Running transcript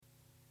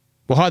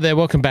Well, hi there.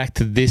 Welcome back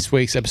to this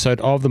week's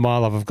episode of the My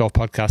Love of Golf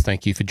podcast.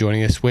 Thank you for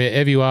joining us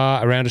wherever you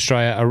are around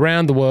Australia,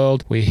 around the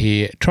world. We're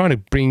here trying to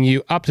bring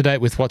you up to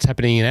date with what's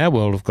happening in our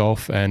world of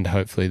golf, and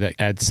hopefully that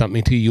adds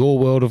something to your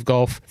world of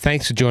golf.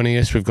 Thanks for joining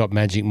us. We've got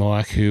Magic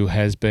Mike, who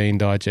has been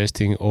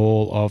digesting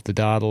all of the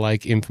data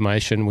lake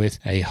information with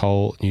a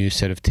whole new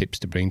set of tips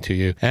to bring to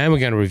you. And we're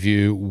going to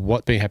review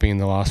what's been happening in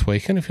the last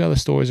week and a few other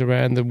stories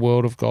around the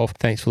world of golf.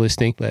 Thanks for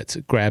listening. Let's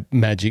grab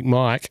Magic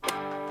Mike.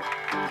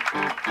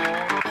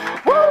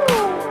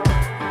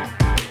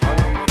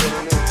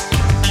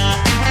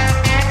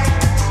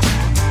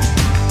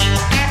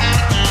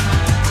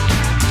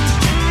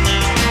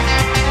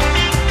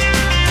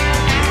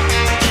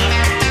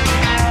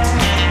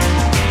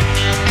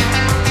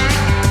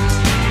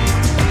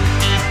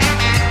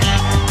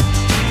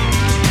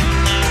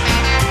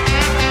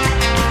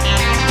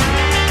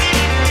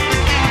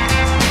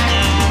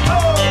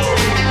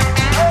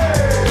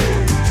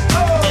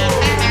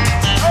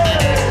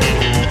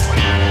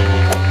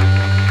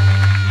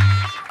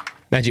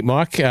 Magic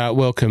Mike,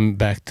 welcome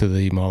back to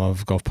the My Love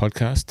of Golf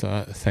podcast.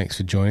 Thanks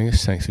for joining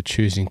us. Thanks for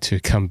choosing to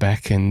come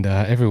back. And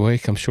every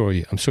week, I'm sure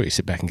you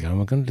sit back and go,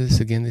 "Am I going to do this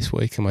again this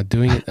week? Am I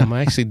doing it? Am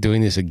I actually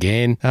doing this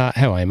again?"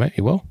 How are you, mate?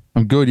 You well?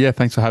 I'm good. Yeah,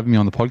 thanks for having me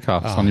on the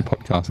podcast. On your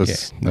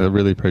podcast, I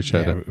really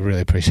appreciate it. I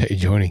really appreciate you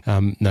joining.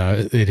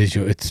 No,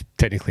 it's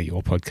technically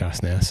your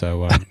podcast now.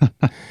 So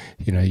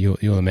you're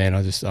the man.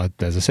 As I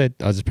said,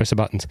 I just press the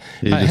buttons.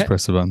 You just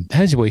press the button.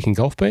 How's your week in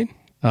golf been?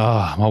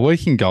 My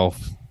week in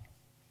golf.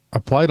 I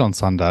played on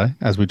Sunday,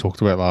 as we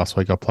talked about last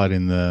week. I played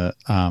in the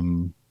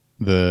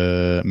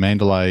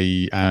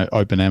Mandalay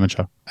Open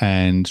Amateur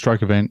and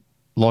stroke event.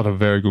 A lot of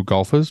very good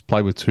golfers.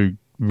 Played with two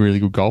really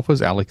good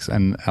golfers, Alex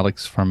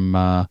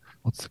from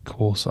what's the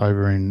course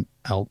over in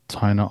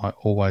Altona? I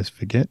always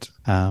forget.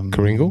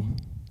 Karingal.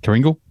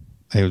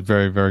 He was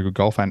very, very good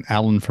golfer. And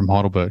Alan from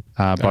Heidelberg,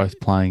 both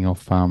playing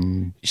off.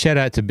 Shout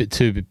out to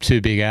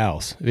two Big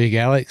Al's. Big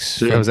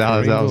Alex. Yeah, it was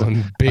Alex.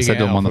 I said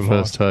to him on the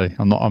first tee.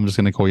 I'm just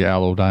going to call you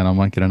Al all day and I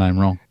won't get a name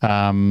wrong.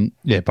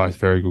 Both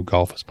very good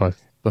golfers.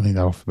 Both. I think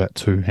they're off about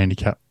 2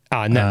 handicap.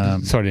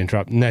 Sorry to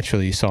interrupt.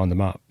 Naturally, you signed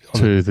them up.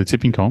 To the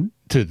tipping comp?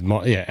 And the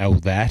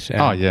podcast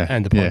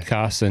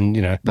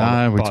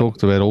and, we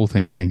talked about all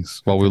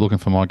things while we were looking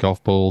for my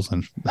golf balls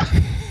and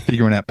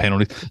figuring out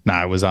penalties.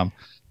 No,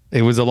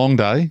 it was a long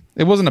day.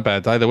 It wasn't a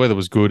bad day. The weather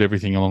was good,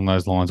 everything along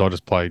those lines. I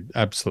just played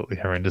absolutely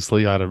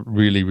horrendously. I had a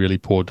really, really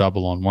poor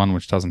double on one,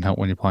 which doesn't help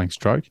when you're playing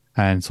stroke,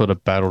 and sort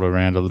of battled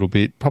around a little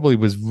bit. Probably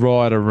was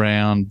right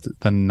around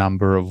the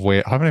number of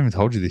where – I haven't even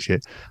told you this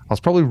yet. I was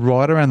probably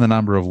right around the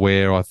number of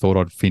where I thought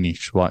I'd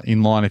finish. Like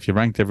in line, if you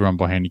ranked everyone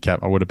by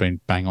handicap, I would have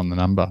been bang on the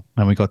number.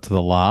 And we got to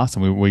the last,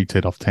 and we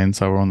teed off 10,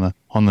 so we're on the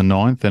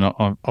 9th,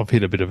 and I've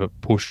hit a bit of a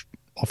push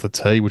off the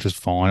tee, which is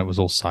fine. It was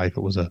all safe.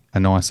 It was a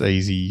nice,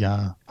 easy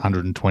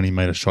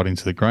 120-metre shot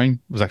into the green.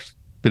 It was actually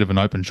a bit of an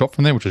open shot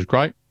from there, which is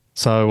great.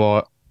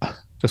 So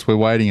we're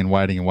waiting and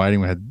waiting and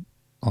waiting.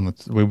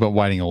 We were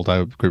waiting all day.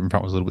 The group in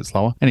front was a little bit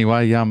slower.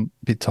 Anyway, a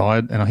bit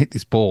tired, and I hit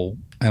this ball,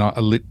 and I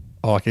lit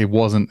like it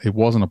wasn't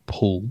a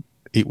pull.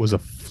 It was a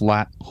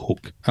flat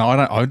hook.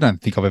 And I don't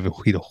think I've ever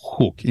hit a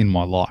hook in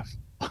my life.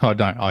 I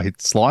don't. I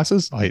hit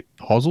slices. I hit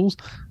hosels.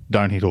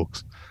 Don't hit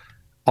hooks.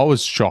 I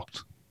was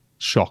shocked.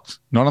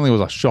 Not only was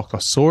I shocked, I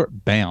saw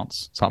it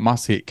bounce. So it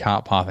must hit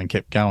cart path and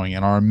kept going.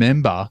 And I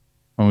remember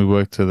when we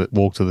walked to the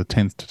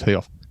 10th to tee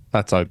off,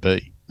 that's OB.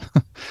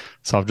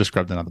 So I've just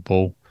grabbed another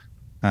ball,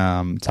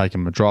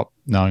 taken a drop,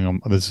 knowing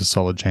there's a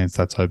solid chance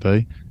that's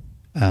OB.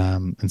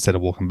 Instead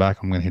of walking back,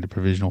 I'm going to hit a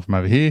provisional from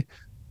over here,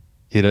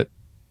 hit it,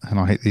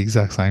 and I hit the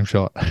exact same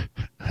shot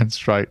and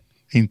straight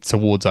in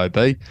towards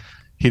OB.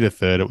 Hit a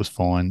third, it was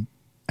fine.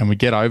 And we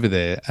get over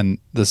there, and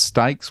the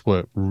stakes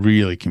were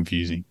really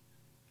confusing.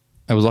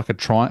 It was like a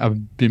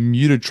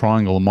Bermuda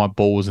triangle, and my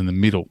ball was in the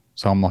middle.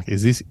 So I'm like,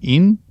 is this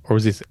in or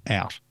is this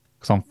out?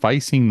 Because I'm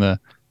facing the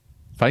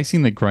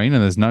green,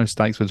 and there's no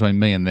stakes between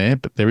me and there,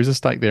 but there is a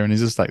stake there and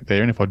there's a stake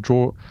there. And if I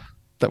draw,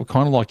 that were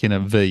kind of like in a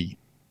V,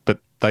 but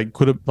they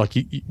could have, like,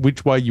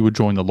 which way you were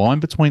drawing the line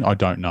between, I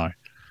don't know.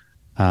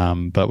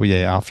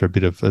 After a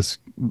bit of us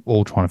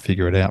all trying to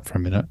figure it out for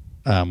a minute,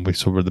 we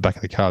saw at the back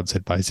of the card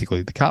said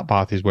basically the cart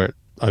path is where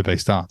OB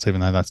starts,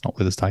 even though that's not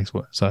where the stakes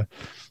were. So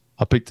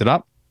I picked it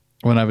up,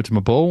 went over to my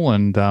ball,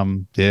 and I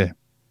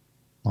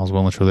was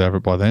well and truly over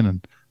it by then,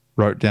 and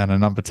wrote down a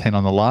number 10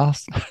 on the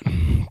last.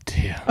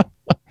 Dear.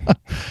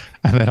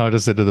 And then I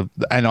just said to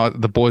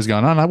the boys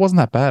going, "Oh, no, it wasn't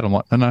that bad." I'm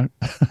like, no.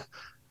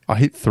 I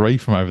hit 3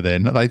 from over there.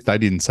 No, they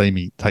didn't see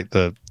me take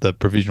the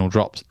provisional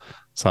drops.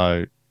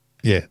 So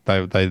yeah, I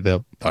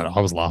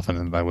was laughing,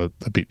 and they were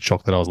a bit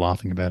shocked that I was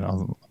laughing about it.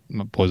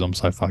 Boys, I'm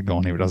so far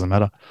gone here, it doesn't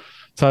matter.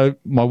 So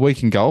my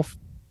week in golf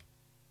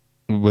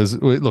it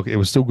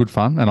was still good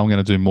fun, and I'm going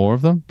to do more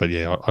of them. But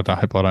yeah, I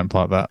hope I don't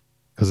play like that,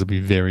 because it'll be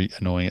very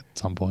annoying at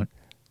some point.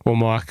 Well,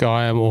 Mike,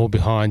 I am all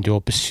behind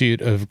your pursuit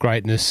of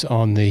greatness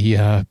on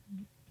the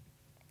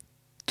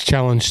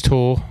Challenge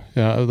Tour.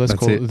 Let's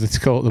call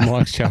it the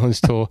Mike's Challenge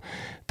Tour.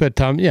 But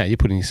you're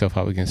putting yourself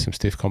up against some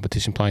stiff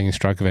competition playing in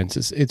stroke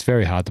events. It's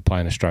very hard to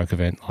play in a stroke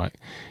event. Like,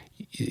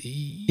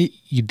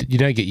 you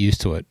don't get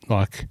used to it.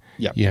 Like,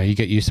 you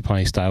get used to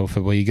playing stable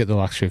for where you get the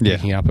luxury of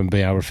picking up and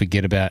being able to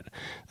forget about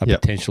a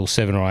potential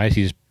 7 or 8.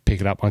 You just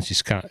pick it up once you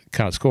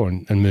can't score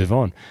and move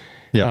on.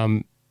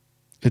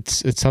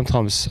 It's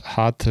sometimes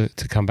hard to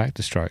come back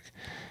to stroke.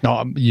 No,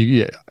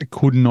 I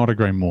could not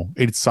agree more.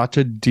 It's such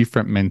a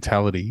different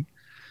mentality,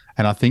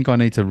 and I think I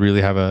need to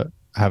really have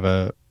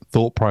a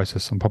thought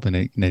process. And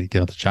probably need to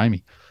get onto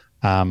Jamie,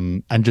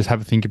 and just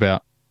have a think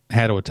about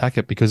how to attack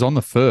it. Because on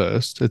the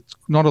first, it's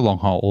not a long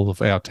hole. All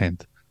of our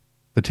 10th,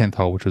 the 10th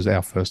hole, which was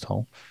our first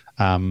hole,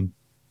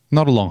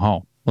 not a long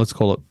hole. Let's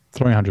call it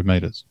 300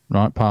 meters,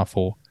 right? Par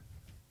 4,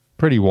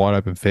 pretty wide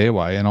open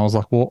fairway. And I was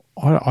like, well,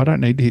 I don't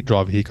need to hit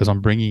driver here because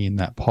I'm bringing in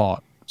that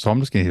pot, so I'm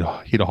just going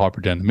to hit a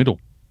hybrid down the middle.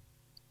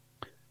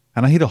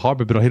 And I hit a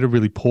hybrid, but I hit a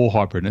really poor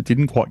hybrid, and it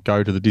didn't quite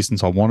go to the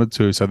distance I wanted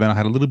to. So then I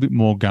had a little bit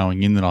more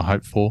going in than I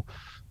hoped for.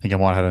 I think I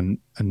might have had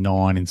a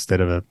 9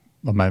 instead of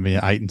or maybe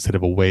an 8 instead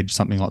of a wedge,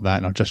 something like that.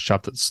 And I just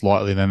shoved it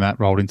slightly, and then that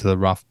rolled into the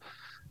rough.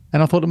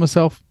 And I thought to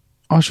myself,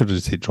 I should have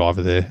just hit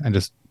driver there and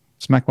just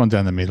smacked one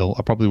down the middle.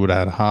 I probably would have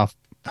had a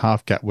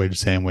half gap wedge,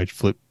 sand wedge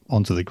flip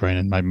onto the green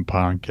and made my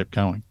par and kept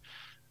going.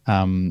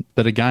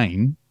 But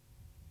again,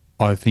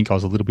 I think I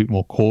was a little bit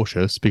more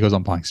cautious because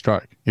I'm playing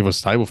stroke. If it was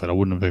stable fed, I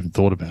wouldn't have even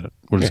thought about it.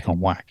 Would have just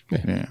gone whack.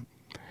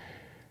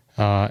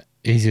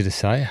 Easy to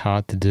say,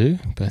 hard to do,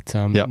 but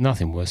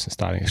nothing worse than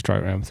starting a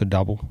stroke round with a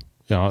double.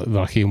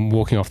 Like you're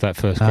walking off that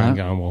first green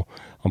going, well,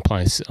 I'm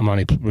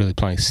only really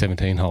playing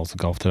 17 holes of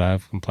golf today.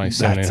 I'm playing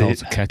 17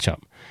 holes of catch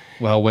up.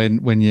 Well,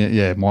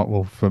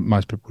 for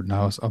most people would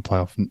know, I play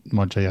off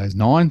my GA's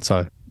 9.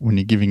 So when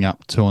you're giving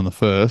up 2 on the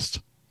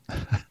first,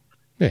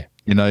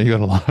 you got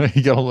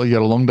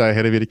a long day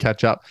ahead of you to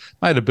catch up.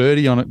 Made a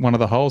birdie on one of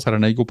the holes, had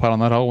an eagle putt on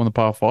that hole on the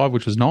par 5,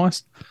 which was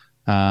nice.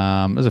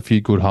 There's a few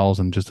good holes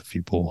and just a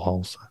few poor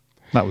holes. So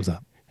that was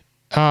that.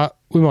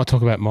 We might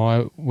talk about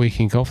my week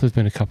in golf. There's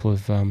been a couple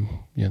of,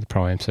 the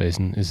Pro-Am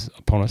season is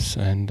upon us,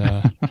 and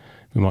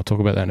we might talk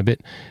about that in a bit.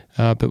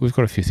 But we've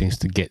got a few things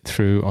to get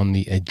through on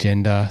the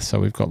agenda. So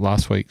we've got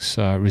last week's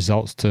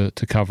results to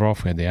cover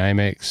off. We had the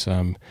Amex.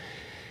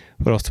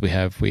 What else do we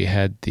have? We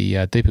had the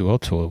DP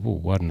World Tour. Ooh,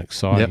 what an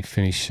exciting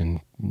finish. And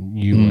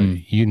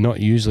you're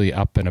not usually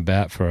up and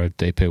about for a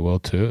DP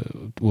World Tour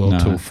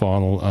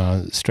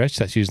final stretch.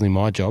 That's usually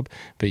my job.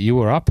 But you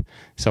were up.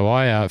 So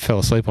I fell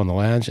asleep on the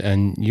lounge,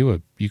 and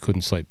you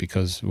couldn't sleep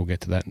because we'll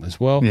get to that as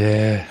well.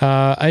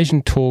 Yeah.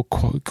 Asian Tour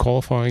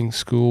qualifying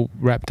school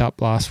wrapped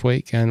up last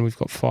week, and we've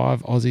got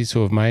 5 Aussies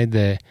who have made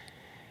the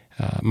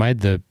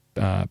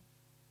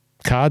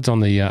cards on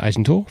the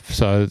Asian Tour.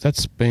 So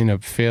that's been a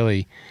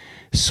fairly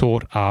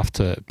sought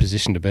after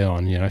position to be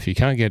on. If you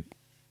can't get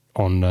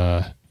on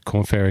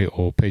Corn Ferry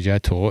or PGA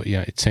Tour,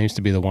 it seems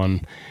to be the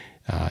one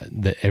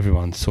that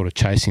everyone's sort of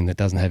chasing that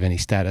doesn't have any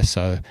status.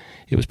 So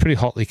it was pretty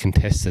hotly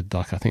contested.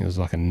 I think it was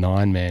like a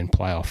 9-man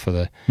playoff for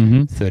the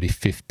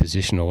 35th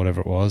position or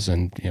whatever it was.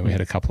 And we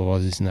had a couple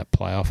of Aussies in that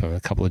playoff, and a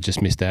couple have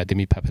just missed out.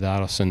 Demi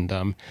Papadatos and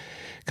a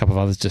couple of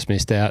others just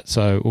missed out.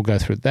 So we'll go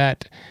through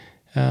that.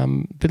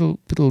 Bit of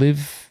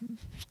live.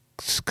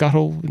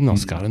 Scuttle.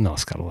 That's not really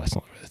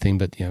the thing,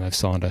 but they've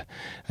signed a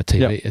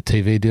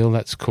TV deal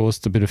that's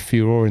caused a bit of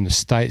furore in the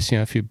States.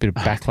 A bit of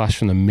backlash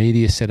from the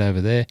media set over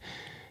there,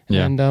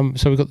 and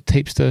so we've got the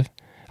Teepster.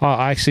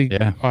 I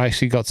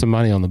actually got some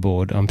money on the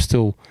board. It's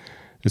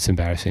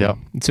embarrassing.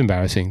 It's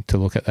embarrassing to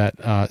look at that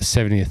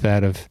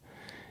 70th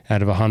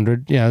out of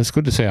 100. It's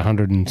good to see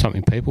 100 and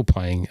something people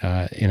playing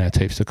in our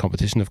Teepster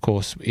competition. Of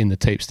course, in the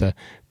Teepster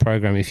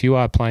program, if you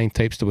are playing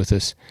Teepster with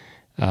us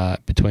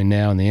between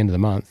now and the end of the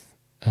month.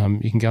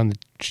 You can go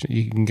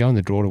in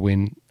the draw to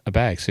win a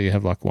bag. So you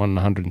have like 1 in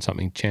 100 and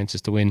something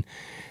chances to win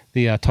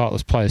the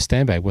Titleist Players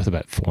Stand bag worth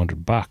about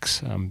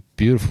 $400.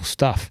 Beautiful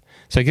stuff.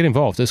 So get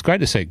involved. It's great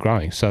to see it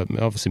growing. So it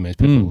obviously means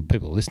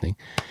people are listening.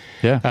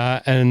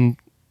 Yeah.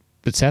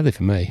 But sadly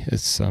for me,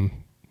 it's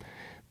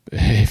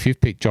if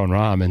you've picked Jon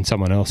Rahm and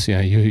someone else,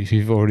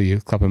 you've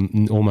already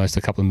almost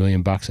a couple of $1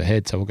 million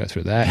ahead. So we'll go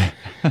through that.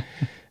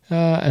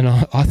 And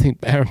I think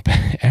Aaron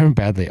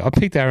Badley. I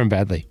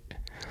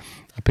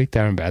picked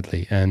Aaron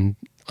Badley, and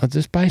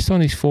just based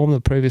on his form the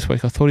previous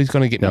week, I thought he's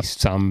going to get me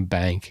some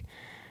bank.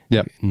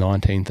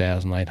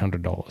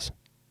 $19,800.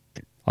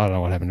 I don't know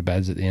what happened to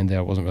Bads at the end there.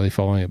 I wasn't really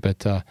following it,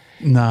 but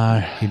he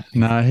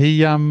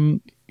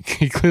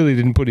clearly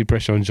didn't put any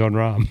pressure on Jon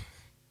Rahm.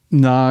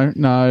 No.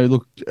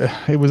 Look,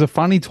 it was a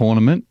funny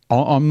tournament.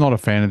 I'm not a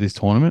fan of this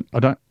tournament.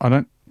 I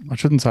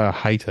shouldn't say I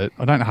hate it.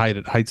 I don't hate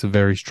it. Hate's a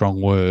very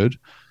strong word.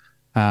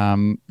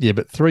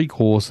 But 3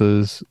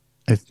 courses.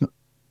 It's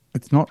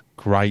not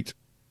great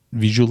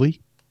visually.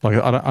 Like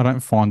I don't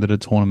find it a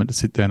tournament to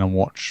sit down and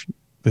watch.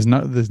 There's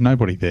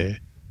nobody there.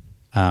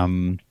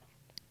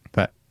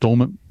 That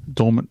dormant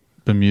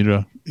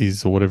Bermuda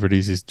is, or whatever it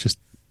is just,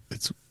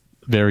 it's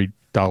very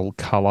dull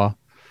colour.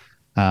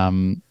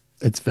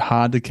 It's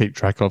hard to keep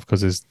track of because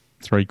there's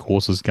 3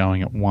 courses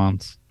going at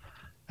once.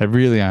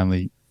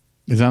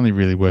 It's only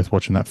really worth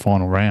watching that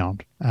final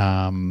round.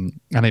 And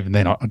even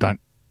then, I don't.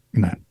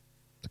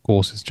 The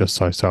course is just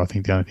so. I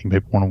think the only thing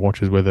people want to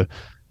watch is whether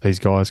these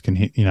guys can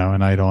hit, an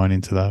 8-iron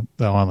into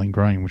the island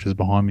green, which is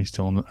behind me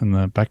still in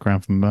the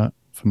background from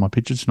my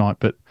picture tonight.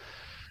 But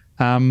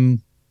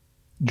Jon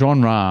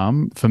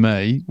Rahm, for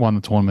me, won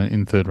the tournament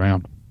in the third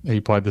round. He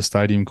played the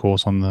stadium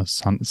course on the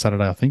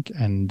Saturday, I think,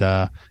 and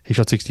he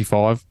shot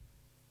 65,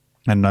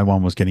 and no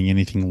one was getting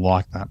anything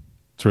like that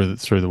through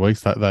the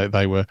weeks.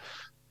 They were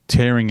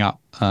tearing up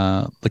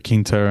the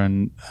Quinta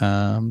and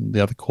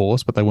the other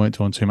course, but they weren't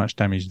doing too much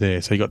damage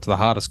there. So he got to the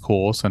hardest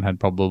course and had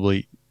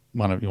probably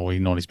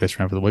not his best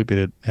round for the week, but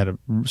it had a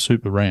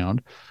super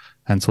round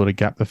and sort of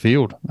gapped the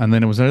field. And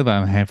then it was only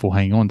a handful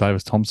hanging on.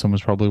 Davis Thompson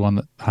was probably one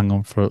that hung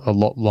on for a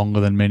lot longer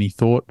than many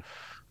thought.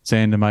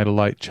 Xander made a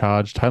late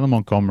charge. Taylor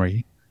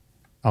Montgomery,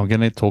 I'm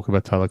going to talk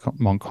about Taylor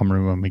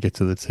Montgomery when we get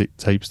to the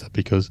Teepster,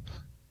 because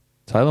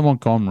Taylor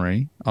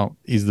Montgomery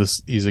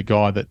is a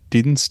guy that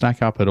didn't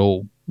stack up at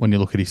all when you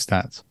look at his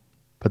stats.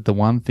 But the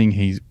one thing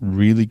he's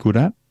really good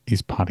at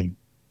is putting.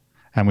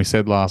 And we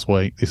said last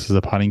week, this is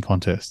a putting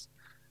contest.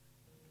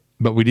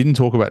 But we didn't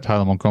talk about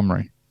Taylor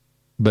Montgomery.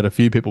 But a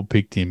few people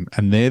picked him.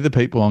 And they're the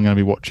people I'm going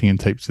to be watching in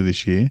Teepster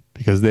this year,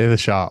 because they're the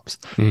sharps.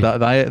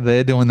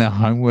 They're doing their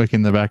homework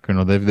in the background,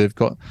 or they've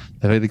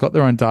either got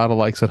their own data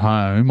lakes at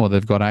home, or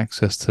they've got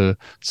access to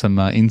some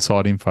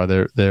inside info.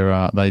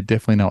 They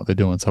definitely know what they're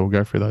doing. So we'll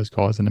go through those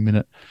guys in a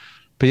minute.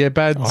 But yeah,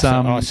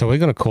 so we're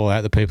going to call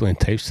out the people in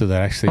Teepster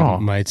that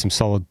actually made some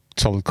solid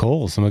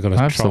calls, and we've got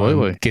to try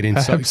and get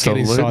inside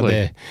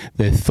their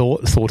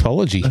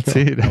thoughtology. That's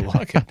it. I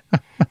like it.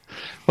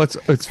 Well,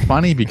 it's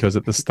funny because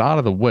at the start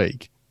of the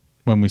week,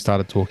 when we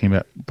started talking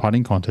about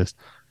putting contest,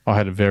 I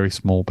had a very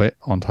small bet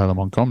on Taylor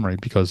Montgomery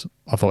because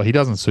I thought he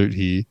doesn't suit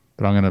here,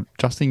 but I'm going to,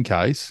 just in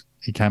case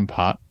he can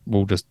putt,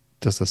 we'll just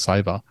a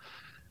saver.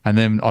 And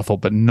then I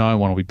thought, but no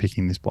one will be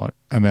picking this bloke.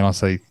 And then I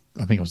think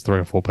it was 3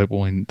 or 4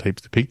 people in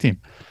Teepster picked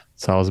him.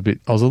 So I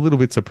was a little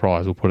bit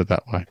surprised, we'll put it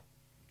that way.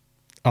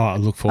 Oh, I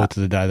look forward to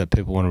the day that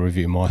people want to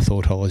review my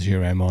thoughtology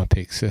around my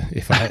picks.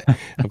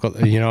 I've got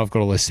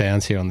all the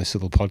sounds here on this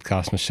little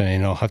podcast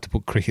machine. I'll have to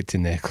put crickets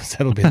in there because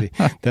that'll be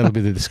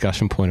the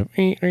discussion point of.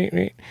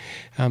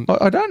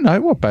 I don't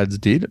know what Bads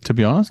did, to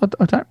be honest.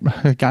 I don't.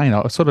 Again,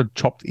 I sort of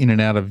chopped in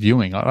and out of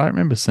viewing. I don't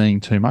remember seeing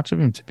too much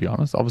of him, to be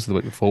honest. Obviously, the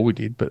week before we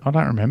did, but I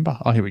don't remember.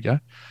 Oh, here we go.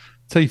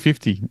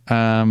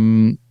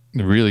 T50.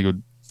 Really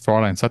good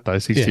Friday and Saturday.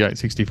 68,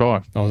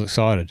 65. I was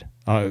excited.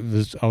 I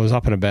was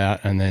up and about,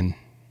 and then.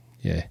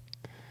 Yeah,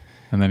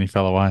 and then he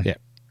fell away. Yeah,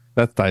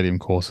 that stadium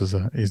course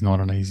is not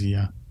an easy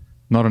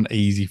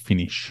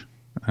finish.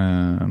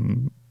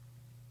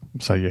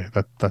 So yeah,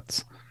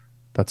 that's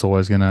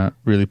always going to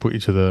really put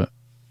you to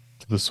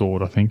the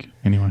sword, I think.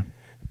 Anyway,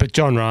 but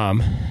Jon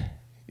Rahm,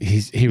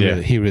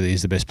 he really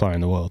is the best player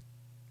in the world.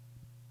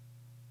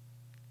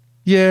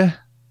 Yeah,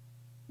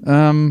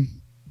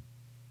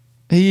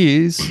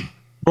 he is.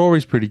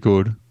 Rory's pretty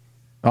good.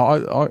 I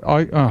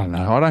don't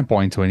know. I don't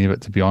buy into any of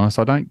it, to be honest.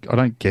 I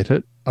don't get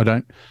it.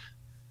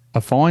 I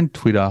find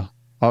Twitter,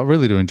 I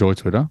really do enjoy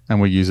Twitter and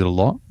we use it a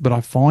lot, but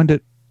I find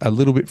it a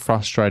little bit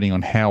frustrating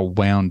on how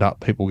wound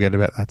up people get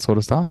about that sort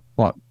of stuff,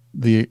 like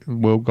the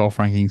World Golf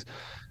Rankings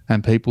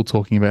and people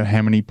talking about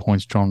how many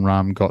points Jon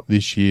Rahm got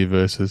this year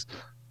versus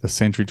the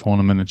Century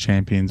Tournament of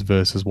Champions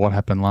versus what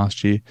happened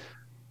last year.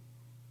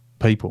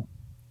 People,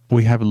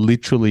 we have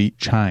literally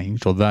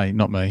changed, or they,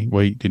 not me,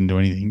 we didn't do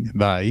anything,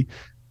 they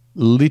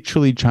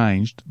literally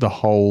changed the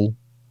whole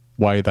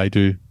way they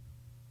do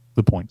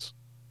the points.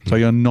 So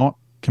you're not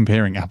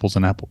comparing apples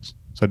and apples.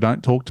 So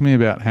don't talk to me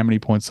about how many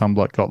points some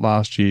bloke got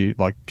last year.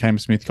 Like Cam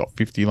Smith got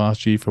 50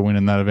 last year for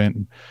winning that event,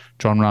 and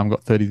Jon Rahm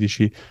got 30 this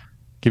year.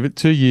 Give it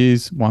 2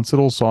 years. Once it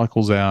all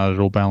cycles out,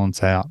 it'll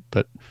balance out.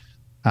 But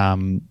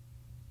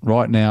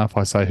right now, if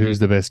I say who's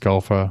the best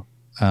golfer,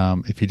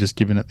 if you're just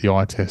giving it the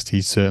eye test,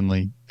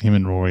 him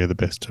and Rory are the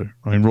best two.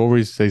 I mean,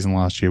 Rory's season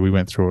last year, we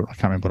went through it. I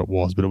can't remember what it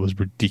was, but it was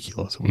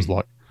ridiculous. It was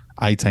like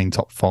 18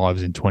 top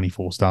fives in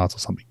 24 starts or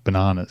something,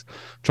 bananas.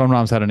 Jon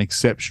Rahm's had an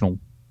exceptional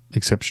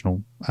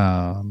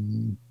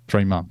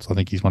 3 months. I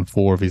think he's won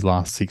 4 of his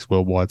last 6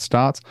 worldwide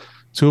starts.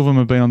 2 of them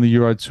have been on the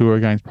Euro Tour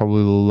against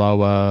probably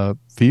lower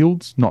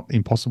fields, not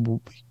impossibly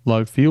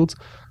low fields.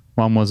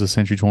 One was a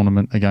Century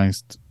Tournament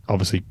against,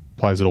 obviously,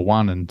 players that have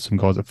won and some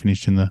guys that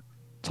finished in the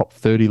top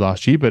 30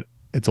 last year, but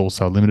it's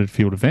also a limited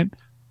field event.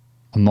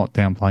 I'm not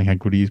downplaying how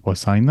good he is by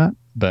saying that,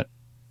 but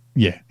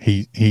yeah,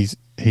 he's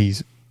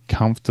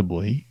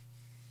comfortably,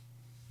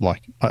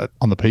 like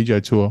on the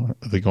PGA Tour,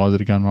 the guys that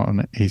are going right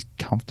on it, he's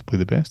comfortably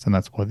the best, and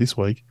that's why this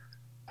week,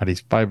 at his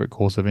favourite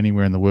course of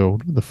anywhere in the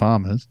world, the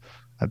Farmers,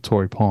 at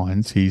Torrey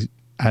Pines, he's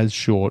as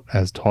short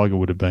as Tiger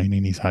would have been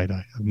in his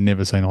heyday. I've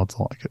never seen odds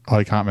like it.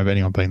 I can't remember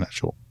anyone being that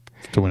short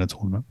to win a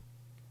tournament.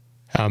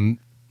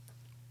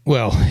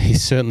 Well,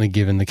 he's certainly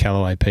given the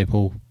Callaway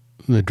people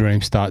the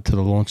dream start to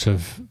the launch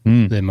of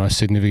their most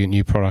significant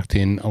new product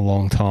in a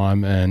long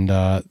time, and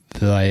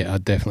they are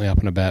definitely up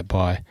and about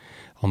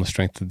on the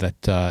strength of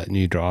that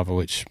new driver,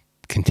 which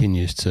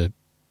continues to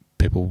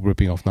people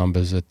ripping off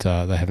numbers that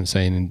they haven't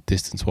seen in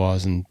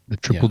distance-wise. And the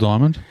triple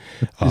diamond?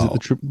 Is it the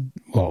triple?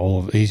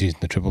 Well, he's using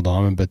the triple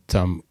diamond, but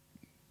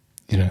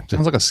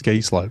Sounds like a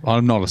ski slope.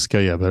 I'm not a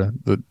skier,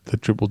 but the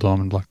triple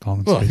diamond, black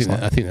diamond. Well, ski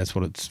slope. I think that's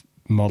what it's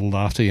modelled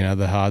after.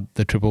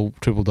 The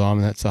triple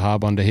diamond. That's the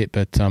hard one to hit.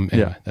 But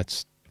anyway,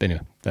 that's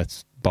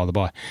by the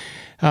by.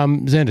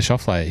 Xander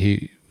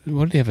Schauffele,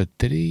 what did he have?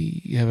 Did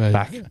he have a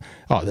back?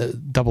 Oh, the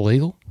double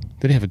eagle.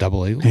 Did he have a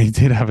double eagle? He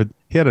did have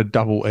He had a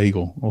double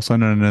eagle, also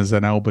known as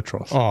an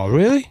albatross. Oh,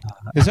 really?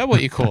 Is that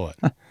what you call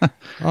it?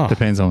 Oh.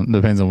 Depends on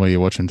where you're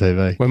watching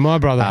TV. When my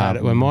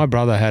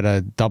brother had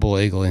a double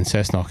eagle in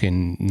Cessnock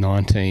in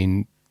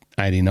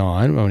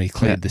 1989, when he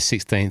cleared the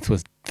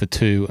 16th for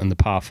 2 and the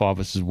par 5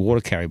 was his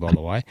water carry, by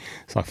the way.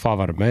 It's like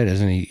 500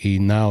 metres, and he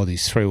nailed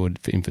his 3-wood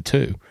in for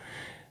 2.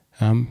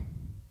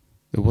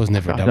 It was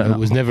never a double. It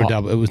was never a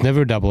double. It was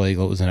never a double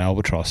eagle. It was an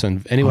albatross.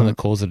 And anyone that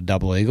calls it a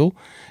double eagle,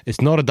 it's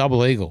not a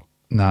double eagle.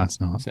 No, it's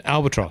not. It's an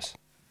albatross.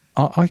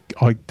 I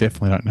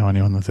definitely don't know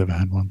anyone that's ever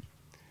had one.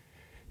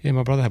 Yeah,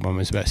 my brother had one when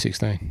he was about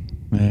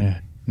 16.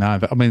 Yeah. No,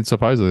 I mean,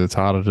 supposedly it's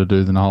harder to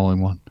do than a hole in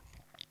one.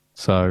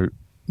 So,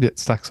 it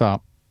stacks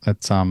up.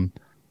 It's, I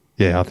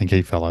think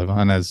he fell over.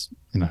 And as,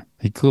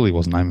 he clearly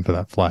wasn't aiming for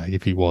that flag.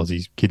 If he was,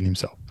 he's kidding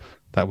himself.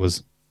 That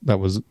was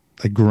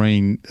a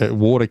green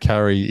water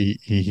carry,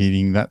 he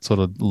hitting that sort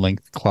of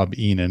length club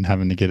in and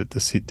having to get it to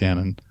sit down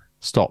and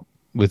stop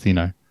with,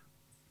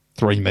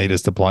 3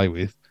 meters to play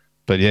with.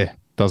 But yeah,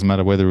 doesn't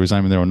matter whether he was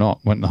aiming there or not.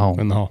 Went in the hole.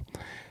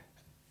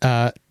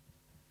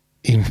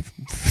 In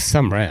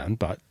some round,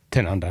 but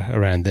 10 under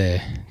around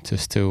there,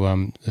 just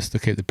to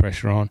keep the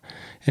pressure on.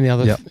 Any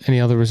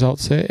other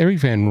results there? Eric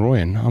Van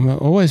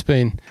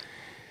Rooyen.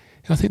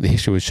 I think the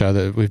history would show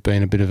that we've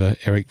been a bit of a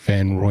Eric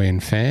Van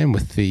Rooyen fan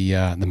with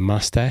the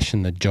mustache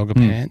and the jogger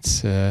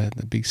pants,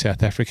 the big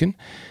South African.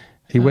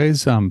 He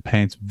wears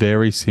pants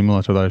very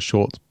similar to those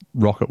shorts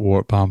Rocket wore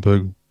at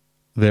Barnbougle.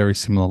 Very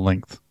similar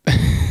length.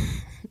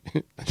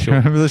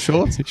 Remember the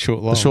shorts?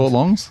 Short longs. The short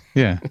longs?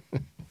 Yeah.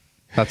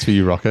 That's for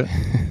you, Rocket.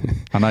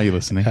 I know you're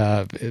listening.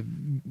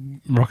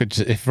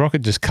 If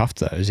Rocket just cuffed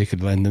those, he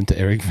could lend them to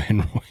Eric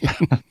Van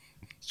Rooyen.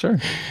 It's true.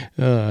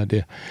 Oh,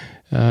 dear.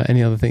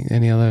 Any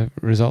other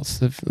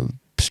results?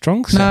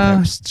 Strong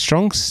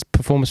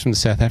performance from the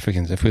South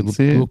Africans. If we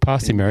look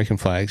past the American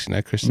flags,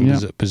 Christian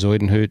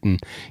Bezuidenhout and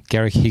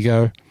Garrick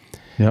Higo.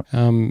 Yep.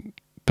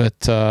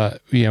 But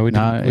we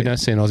don't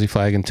see an Aussie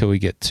flag until we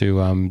get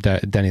to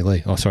Danny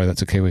Lee. Oh, sorry,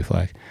 that's a Kiwi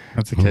flag.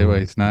 That's a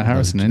Kiwi. No,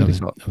 Harrison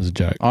Endicott. That was a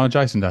joke. Oh,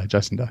 Jason Day,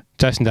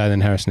 then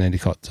Harrison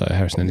Endicott. So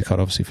Harrison Endicott,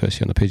 obviously first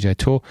year on the PGA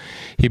Tour.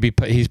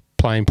 He's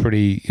playing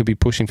He'll be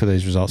pushing for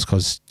these results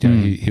because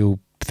he'll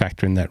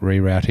factor in that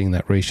rerouting,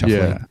 that reshuffling.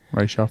 Yeah,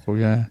 reshuffle.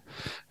 Yeah.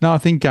 No, I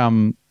think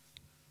again,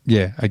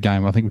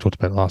 I think we talked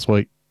about it last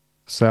week.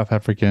 South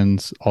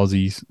Africans,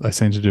 Aussies, they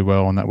seem to do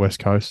well on that West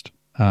Coast.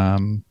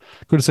 Good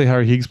to see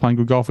Harry Higgs playing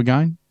good golf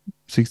again.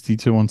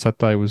 62 on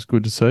Saturday was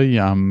good to see.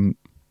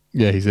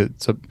 He's had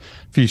a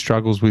few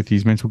struggles with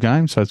his mental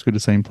game, so it's good to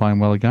see him playing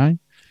well again.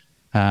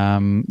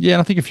 And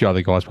I think a few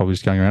other guys probably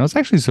just going around. I was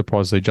actually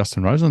surprised to see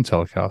Justin Rose on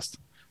telecast.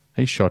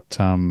 He shot,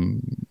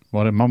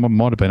 might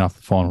have been after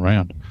the final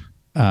round.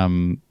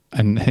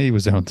 And he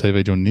was there on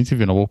TV doing an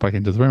interview, and I walked back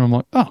into the room. I'm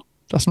like, oh,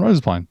 Justin Rose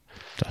is playing.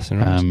 Justin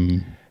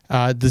Rose.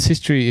 Does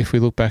history, if we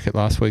look back at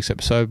last week's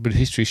episode, would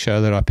history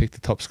show that I picked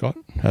the top Scot?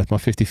 That's my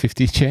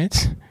 50-50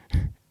 chance.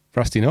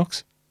 Rusty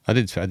Knox. I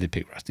did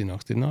pick Rusty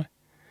Knox, didn't I?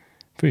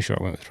 Pretty sure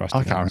I went with Rusty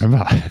Knox. I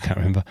can't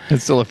remember.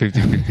 It's still a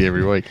 50-50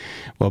 every week.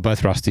 Well,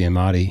 both Rusty and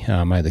Marty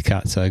made the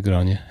cut, so good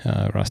on you,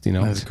 Rusty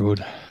Knox. That's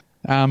good.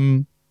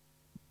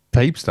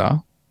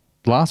 Teepster.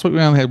 Last week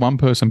we only had one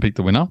person pick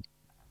the winner.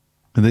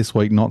 And this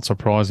week, not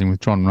surprising,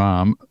 with Jon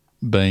Rahm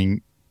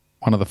being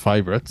one of the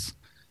favourites.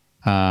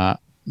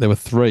 There were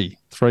three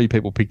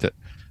people picked it.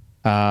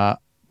 I'm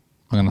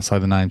going to say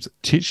the names: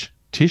 Tish,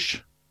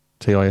 Tisch,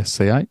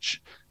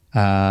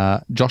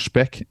 Josh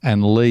Beck,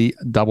 and Lee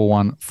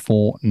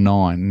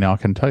 1149. Now I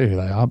can tell you who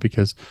they are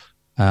because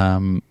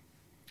I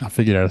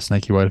figured out a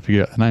sneaky way to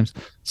figure out the names.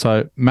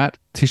 So Matt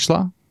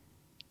Tischler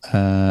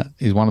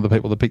is one of the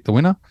people that picked the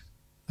winner.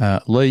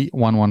 Lee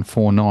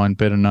 1149,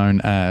 better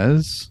known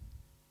as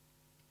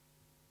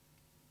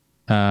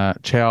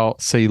Chow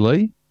C.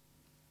 Lee.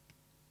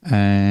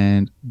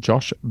 And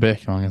Josh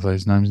Beck, I'm going to say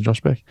his name is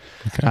Josh Beck.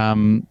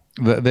 Okay.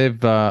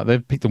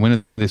 They've picked the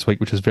winner this week,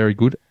 which is very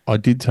good. I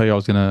did tell you I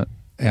was going to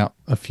out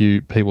a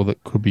few people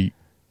that could be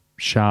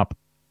sharp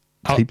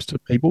tips to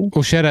people.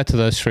 Well, shout out to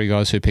those three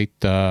guys who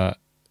picked Jon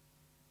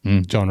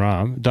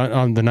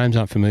Rahm. The names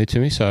aren't familiar to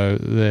me, so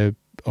they're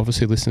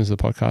obviously listeners to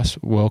the podcast.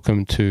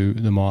 Welcome to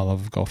the My Love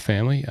of Golf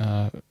family.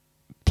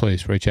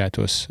 Please reach out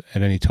to us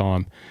at any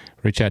time.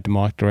 Reach out to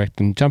Mike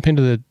direct and jump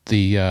into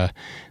the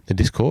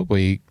Discord where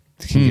you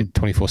can get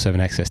 24/7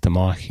 access to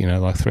Mike,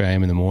 like 3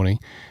 a.m. in the morning.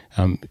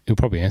 He'll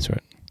probably answer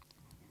it.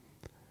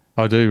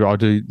 I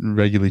do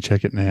regularly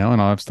check it now,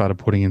 and I've started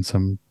putting in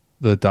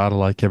the data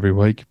lake every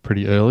week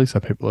pretty early,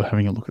 so people are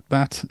having a look at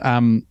that.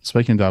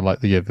 Speaking of data lake,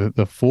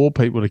 the 4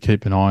 people to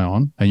keep an eye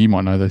on, and you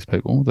might know these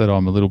people, that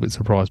I'm a little bit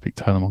surprised picked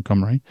Taylor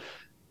Montgomery,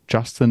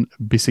 Justin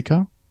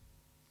Bissica,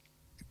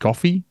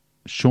 Goffey,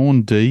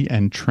 Sean D,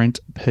 and Trent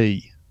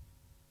P.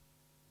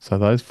 So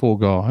those 4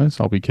 guys,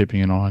 I'll be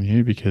keeping an eye on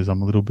you because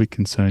I'm a little bit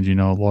concerned you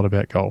know a lot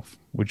about golf,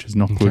 which is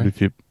not good if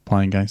you're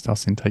playing against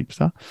us in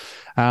Teepster.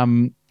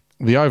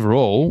 The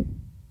overall,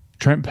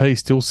 Trent P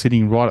still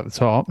sitting right at the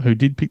top, who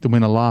did pick the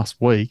winner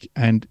last week,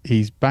 and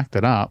he's backed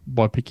it up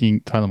by picking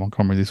Taylor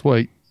Montgomery this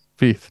week,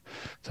 5th.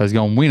 So he's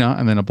gone winner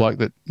and then a bloke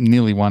that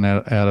nearly won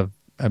out of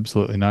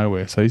absolutely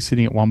nowhere. So he's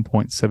sitting at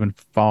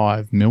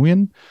 1.75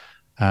 million.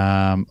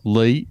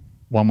 Lee,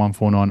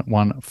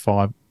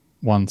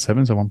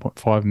 11491517, so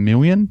 1.5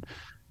 million.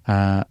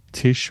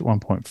 Tish,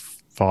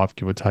 1.5,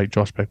 give or take.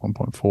 Josh Beck,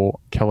 1.4.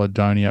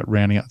 Caledonia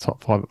rounding out the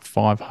top 5 at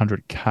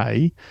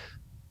 500K.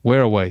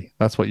 Where are we?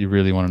 That's what you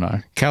really want to know.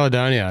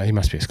 Caledonia, he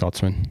must be a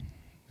Scotsman.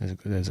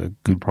 There's a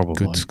good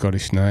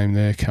Scottish name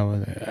there,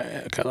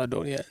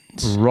 Caledonians.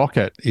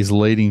 Rocket is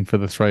leading for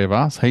the 3 of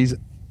us. He's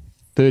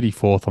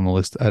 34th on the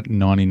list at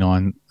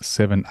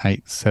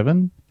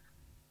 99,787.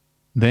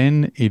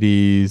 Then it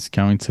is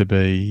going to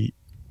be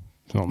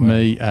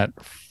me at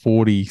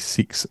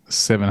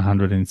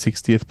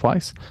 46,760th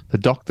place. The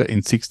doctor in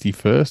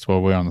 61st.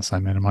 Well, we're on the same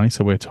amount of money,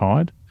 so we're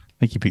tied. I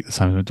think you picked the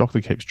same. The doctor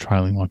keeps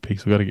trailing my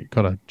picks. We've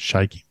got to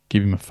shake him,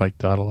 give him a fake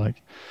data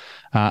lake.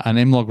 And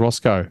MLOG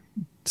Roscoe,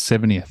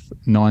 70th,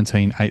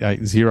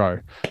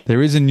 19,880.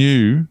 There is a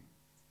new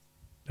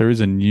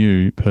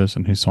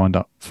person who signed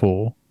up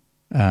for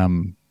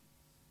Teepster.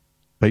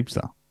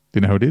 Do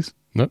you know who it is?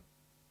 Nope.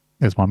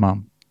 It's my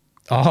mum.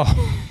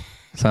 Oh.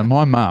 So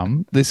my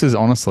mum, this is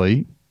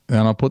honestly,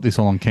 and I put this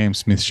all on Cam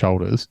Smith's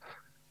shoulders,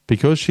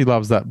 because she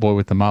loves that boy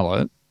with the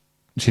mullet,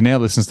 she now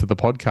listens to the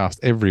podcast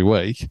every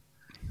week,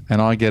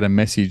 and I get a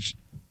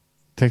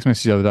text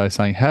message the other day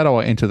saying, how do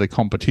I enter the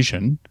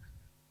competition?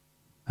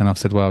 And I've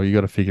said, well, you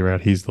got to figure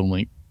out, here's the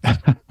link.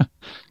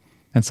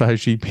 And so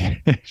she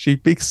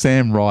picked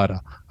Sam Ryder.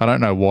 I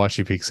don't know why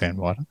she picked Sam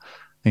Ryder. I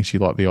think she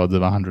liked the odds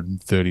of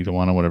 130 to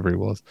 1 or whatever he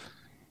was.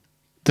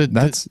 Would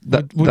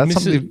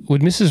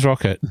Mrs.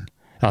 Rocket...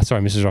 Oh,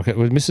 sorry, Mrs. Rocket.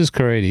 With Mrs.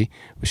 Caridi,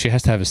 she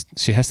has to have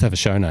a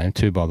show name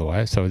too, by the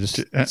way. So we're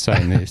just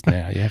saying this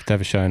now. You have to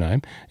have a show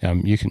name,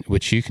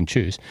 which you can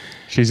choose.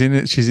 She's in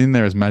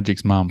there as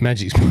Magic's mum.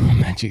 Magic's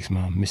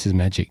mum, Mrs.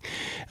 Magic.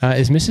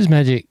 Is Mrs.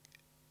 Magic,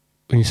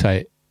 when you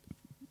say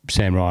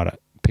Sam Ryder,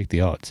 pick the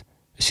odds?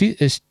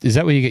 Is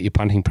that where you get your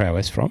punting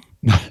prowess from?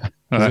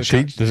 Does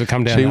it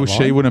come down that line?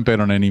 She wouldn't bet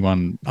on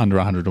anyone under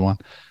 100 to 1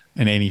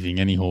 in anything,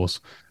 any horse.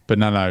 But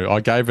no,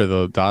 I gave her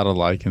the data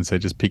lake and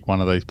said, just pick one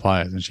of these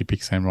players, and she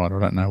picked Sam Ryder. I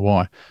don't know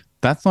why.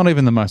 That's not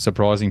even the most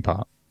surprising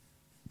part.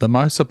 The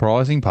most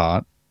surprising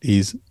part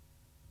is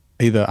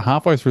either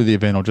halfway through the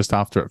event or just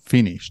after it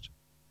finished,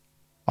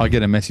 I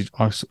get a message.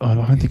 I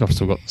don't think I've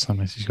still got the same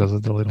message because I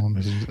deleted all my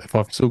messages. If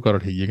I've still got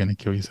it here, you're going to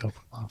kill yourself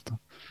after.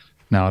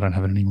 No, I don't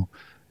have it anymore.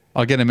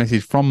 I get a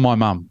message from my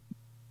mum.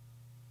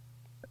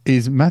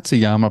 Is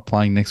Matsuyama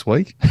playing next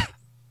week?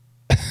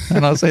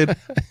 And I said,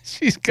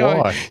 she's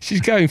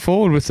going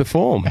forward with the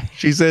form.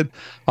 She said,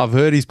 I've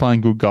heard he's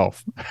playing good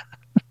golf.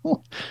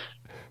 Who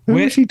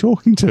is she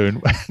talking to?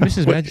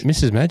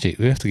 Mrs. Magic.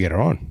 We have to get her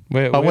on.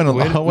 I went and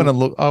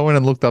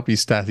looked up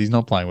his stats. He's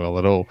not playing well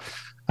at all.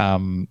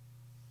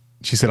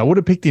 She said, I would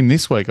have picked him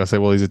this week. I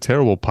said, well, he's a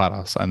terrible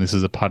putter, and this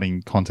is a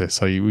putting contest,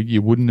 so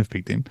you wouldn't have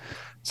picked him.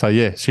 So,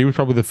 yeah, she was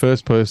probably the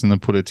first person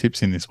that put her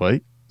tips in this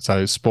week.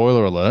 So,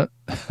 spoiler alert,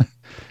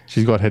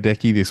 she's got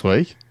Hideki this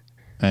week.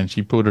 And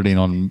she put it in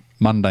on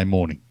Monday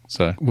morning.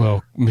 So,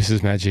 well,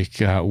 Mrs. Magic,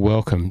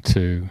 welcome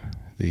to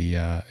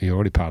the. You're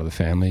already part of the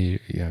family,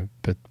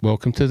 but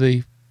welcome to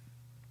the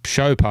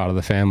show part of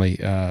the family.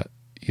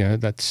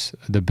 That's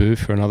a debut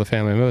for another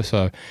family member.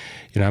 So,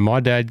 my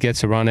dad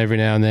gets a run every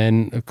now and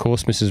then. Of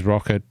course, Mrs.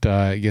 Rocket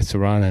gets a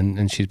run,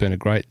 and she's been a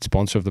great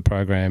sponsor of the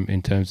program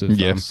in terms of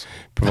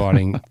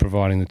providing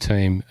the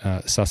team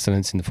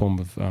sustenance in the form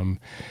of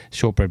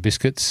shortbread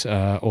biscuits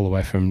all the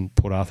way from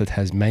Port Arthur,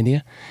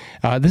 Tasmania.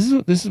 This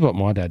is what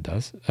my dad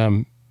does.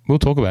 We'll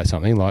talk about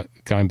something like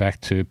going back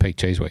to peak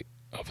cheese week,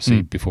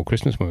 obviously before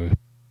Christmas when we were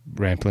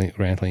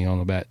rantling on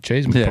about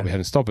cheese. We probably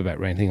haven't stopped about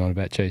ranting on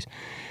about cheese.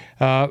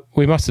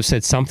 We must have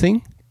said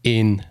something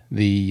in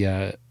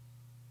the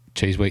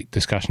cheese week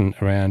discussion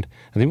around,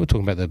 I think we're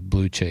talking about the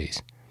blue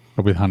cheese.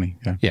 With honey,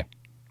 yeah. Yeah.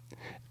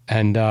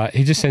 And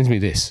he just sends me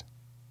this.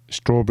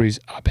 Strawberries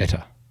are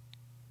better.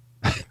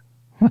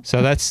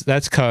 So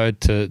that's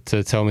code to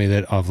tell me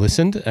that I've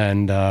listened,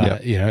 and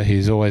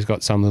he's always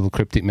got some little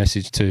cryptic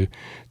message to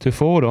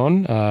forward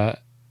on.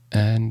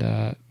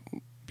 Dad,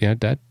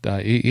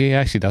 he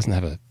actually doesn't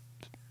have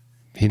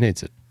he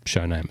needs a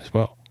show name as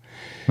well.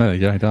 There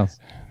you go, he does.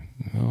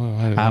 Oh,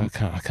 I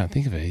can't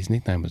think of it. His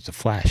nickname was the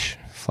Flash.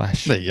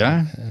 There you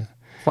go.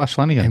 Flash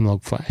Flanagan.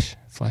 MLOG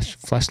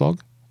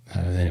Flashlog.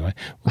 Anyway,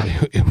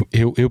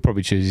 he'll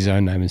probably choose his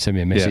own name and send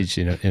me a message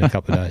in a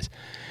couple of days.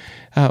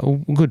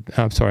 Good.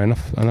 I'm sorry.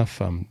 Enough.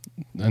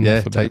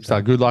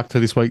 Teepster. Good luck to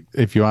this week.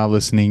 If you are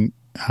listening,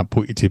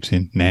 put your tips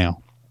in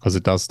now because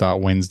it does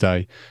start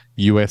Wednesday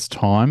US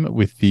time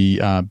with the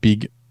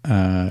big.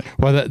 Do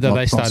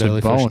they start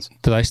early for?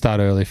 Do they start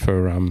early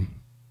for?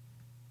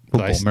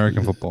 Football,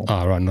 American football.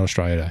 Oh, right, not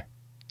Australia Day.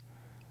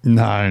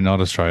 No,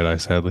 not Australia Day,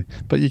 sadly.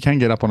 But you can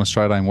get up on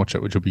Australia Day and watch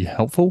it, which will be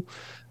helpful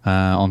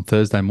on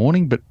Thursday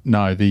morning. But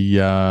no,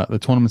 the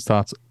tournament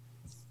starts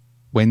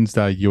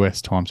Wednesday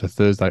US time, so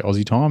Thursday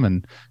Aussie time.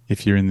 And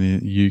if you're in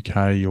the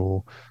UK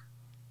or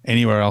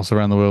anywhere else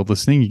around the world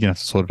listening, you're going to have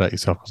to sort it out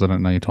yourself because I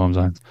don't know your time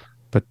zones.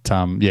 But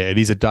yeah, it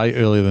is a day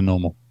earlier than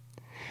normal.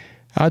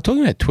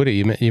 Talking about Twitter,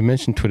 you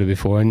mentioned Twitter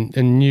before,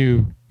 and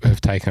you have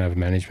taken over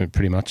management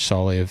pretty much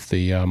solely of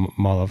the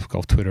My Love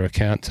Golf Twitter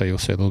account, so you'll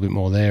see a little bit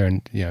more there.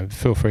 And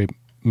feel free,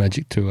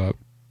 Magic, to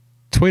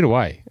tweet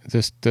away.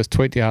 Just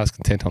tweet your heart's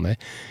content on there.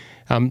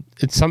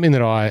 It's something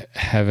that I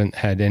haven't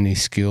had any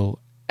skill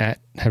at,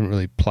 haven't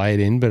really played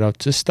in, but I've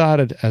just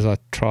started as I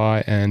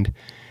try and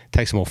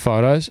take some more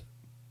photos.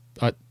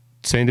 I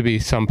seem to be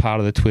some part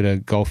of the Twitter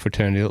golf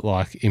fraternity that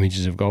like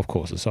images of golf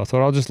courses, so I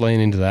thought I'll just lean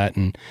into that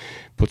and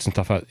put some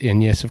stuff out.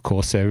 And yes, of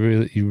course,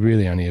 you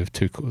really only have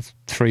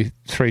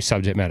three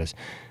subject matters: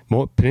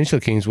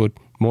 Peninsula Kingswood,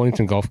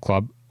 Mornington Golf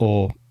Club,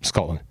 or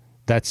Scotland.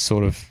 That's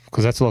sort of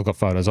because that's all I've got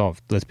photos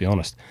of. Let's be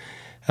honest.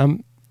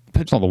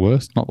 But it's not the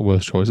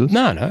worst choices.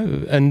 No,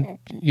 and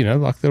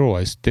like they're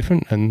always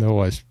different, and they're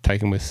always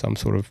taken with some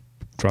sort of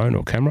drone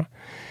or camera.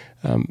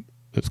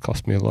 That's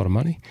cost me a lot of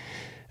money.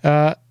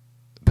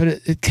 But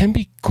it can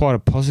be quite a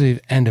positive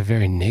and a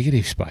very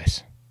negative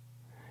space.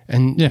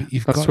 And yeah,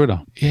 that's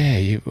Twitter.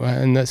 Yeah,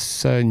 and that's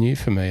so new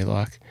for me.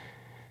 Like,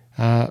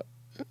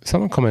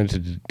 someone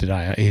commented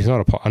today.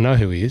 I know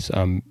who he is.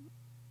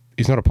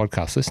 He's not a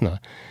podcast listener,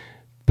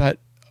 but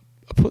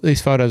I put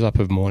these photos up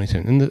of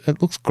Mornington, and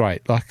it looks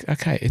great. Like,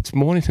 okay, it's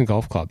Mornington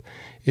Golf Club.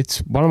 It's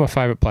one of my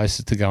favourite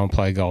places to go and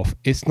play golf.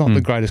 It's not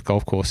the greatest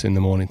golf course in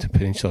the Mornington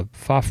Peninsula,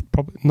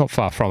 not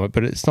far from it,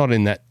 but it's not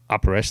in that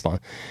upper echelon.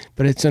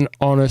 But it's an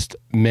honest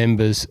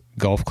members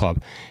golf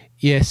club.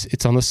 Yes,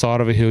 it's on the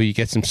side of a hill. You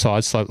get some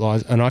side slope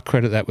lines, and I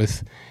credit that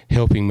with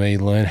helping me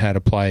learn how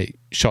to play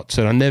shots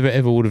that I never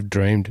ever would have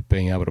dreamed of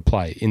being able to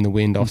play in the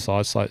wind off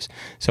side slopes.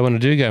 So when I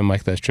do go and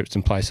make those trips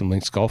and play some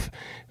links golf,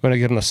 when I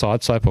get on a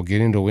side slope or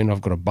get into a wind,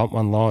 I've got to bump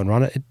one low and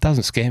run it. It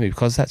doesn't scare me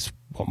because that's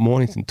what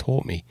Mornington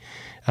taught me.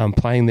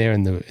 Playing there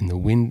in the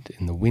wind,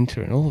 in the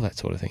winter, and all of that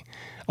sort of thing.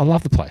 I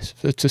love the place.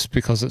 It's just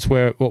because it's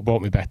what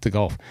brought me back to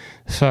golf.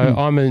 So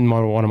I'm in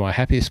one of my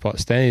happiest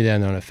spots, standing down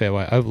there on a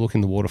fairway,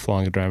 overlooking the water,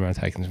 flying a drone around,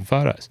 taking some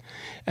photos,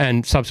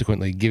 and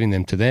subsequently giving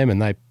them to them,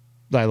 and they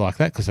like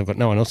that because they've got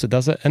no one else that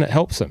does it, and it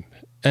helps them.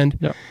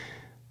 And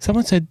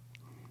someone said,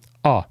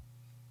 "Oh,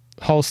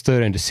 holes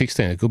 13 to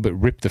 16 are good, but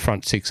rip the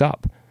front six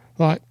up."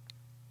 Like,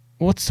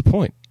 what's the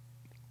point?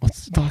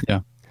 What's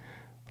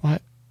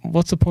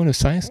the point of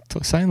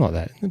saying like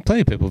that?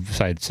 Plenty of people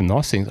say some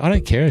nice things. I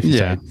don't care if you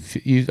say.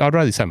 I'd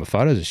rather say my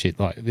photos are shit.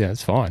 Like, yeah,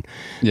 it's fine.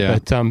 Yeah,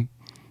 but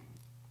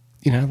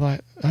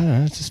like I don't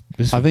know.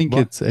 I think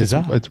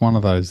it's one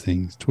of those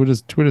things.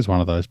 Twitter's one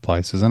of those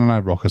places, and I know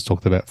Rock has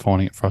talked about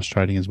finding it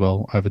frustrating as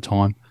well over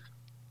time.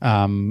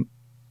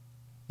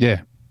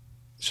 Yeah,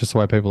 it's just the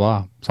way people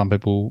are. Some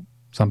people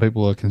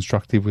are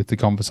constructive with the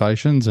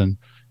conversations, and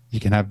you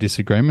can have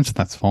disagreements, and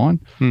that's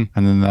fine. And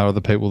then there are other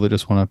people that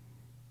just want to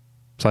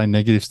say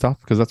negative stuff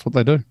because that's what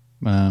they do.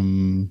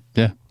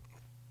 Yeah.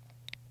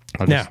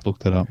 I just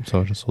looked it up, so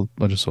I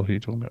just saw who you're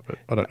talking about, but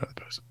I don't know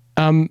the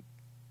person.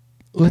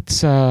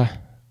 Let's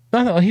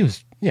no, he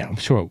was I'm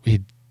sure he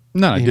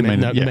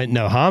meant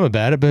no harm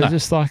about it, but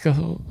just like I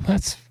thought,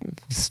 that's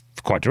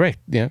quite direct.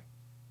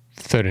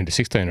 13 to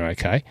 16 are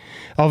okay.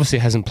 Obviously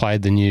hasn't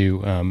played the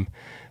new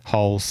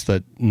holes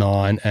that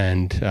 9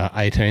 and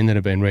 18 that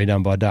have been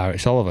redone by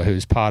Darius Oliver,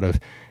 who's part of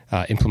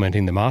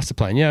implementing the master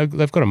plan.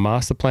 They've got a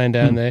master plan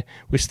down there,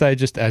 which they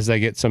just, as they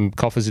get some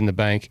coffers in the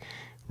bank,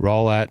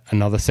 roll out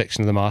another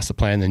section of the master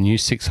plan. The new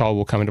 6-hole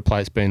will come into play.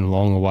 It's been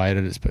long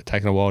awaited. It's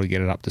taken a while to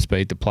get it up to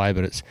speed to play,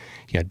 but it's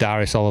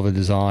Darius Oliver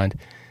designed.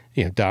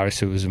 Darius,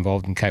 who was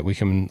involved in Kate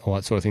Wickham and all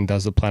that sort of thing,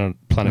 does the Planet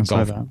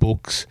Golf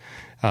books,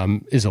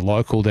 is a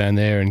local down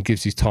there and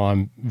gives his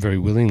time very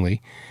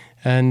willingly.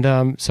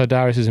 And so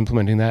Darius is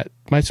implementing that,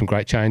 made some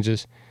great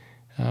changes.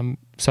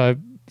 They're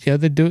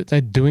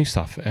doing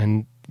stuff,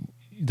 and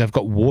they've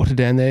got water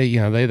down there.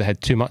 They either had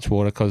too much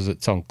water because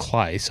it's on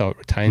clay, so it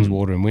retains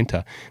water in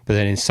winter, but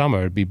then in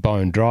summer it'd be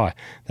bone dry.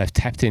 They've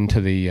tapped into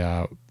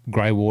the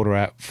grey water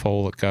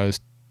outfall that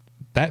goes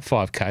about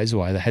 5 k's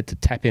away. They had to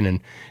tap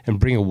in and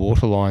bring a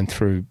water line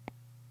through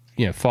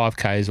 5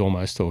 k's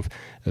almost of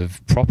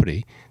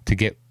property to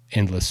get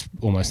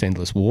almost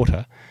endless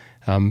water.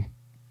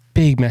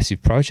 Big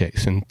massive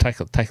projects and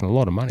taking a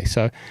lot of money,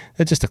 so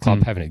they're just a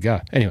club having a go.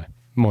 Anyway,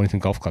 Mornington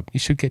Golf Club, you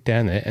should get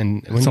down there.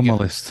 And it's on my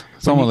list.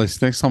 It's on my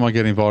list. Next time I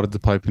get invited to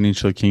play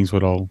Peninsula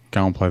Kingswood, I'll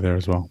go and play there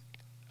as well.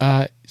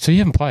 So you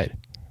haven't played?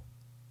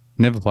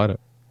 Never played it.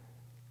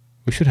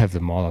 We should have the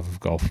My Love of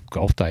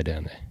Golf Day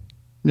down there.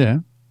 Yeah.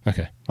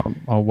 Okay.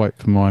 I'll wait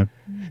for my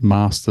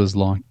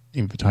Masters-like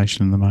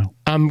invitation in the mail.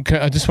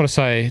 I just want to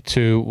say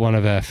to one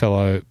of our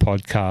fellow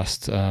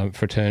podcast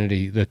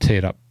fraternity, the Tee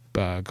It Up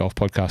Golf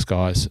Podcast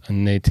guys, I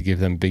need to give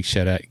them a big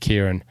shout out.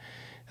 Kieran,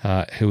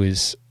 who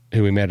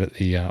we met at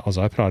the Oz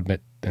Open. I'd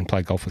met and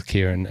played golf with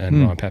Kieran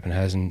and Ryan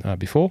Pappenhausen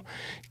before.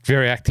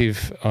 Very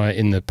active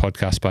in the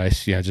podcast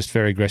space, just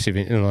very aggressive,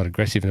 not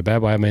aggressive in a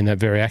bad way. I mean that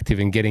very active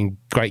in getting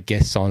great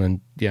guests on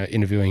and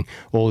interviewing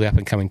all the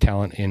up-and-coming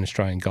talent in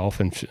Australian golf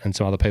and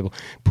some other people.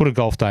 Put a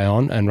golf day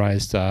on and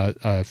raised about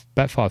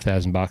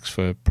 $5,000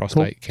 for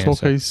prostate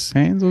cancer. Torquay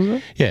Sands, was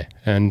it? Yeah,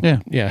 and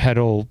had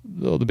all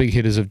the big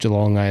hitters of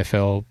Geelong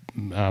AFL.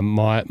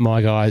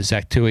 My guy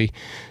Zach Toohey,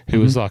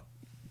 who was like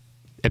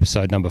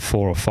episode number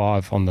 4 or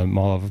 5 on the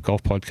My Love of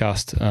Golf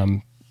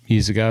podcast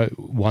years ago,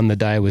 won the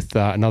day with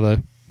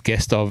another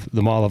guest of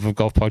the My Love of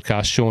Golf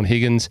podcast, Sean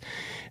Higgins.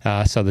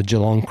 So the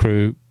Geelong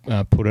crew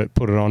put it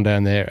on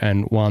down there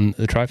and won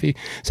the trophy.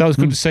 So it was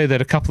good to see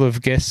that a couple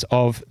of guests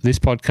of this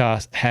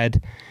podcast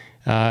had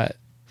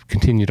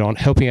continued on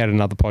helping out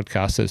another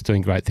podcast that's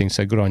doing great things.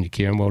 So good on you,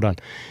 Kieran. Well done.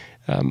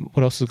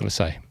 What else was I going to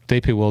say?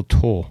 DP World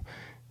Tour.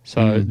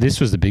 So this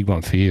was the big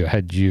one for you.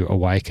 Had you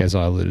awake, as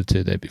I alluded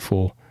to there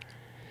before?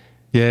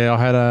 Yeah,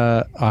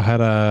 I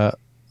had a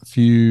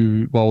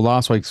few. Well,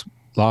 last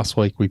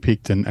week we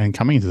picked and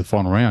coming into the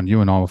final round,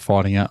 you and I were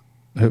fighting out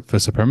for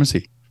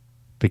supremacy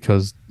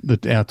because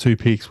our 2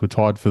 picks were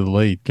tied for the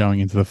lead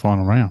going into the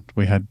final round.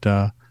 We had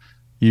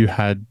you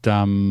had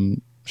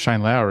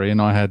Shane Lowry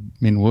and I had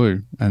Min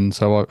Woo, and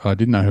so I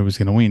didn't know who was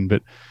going to win.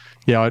 But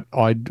yeah,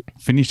 I'd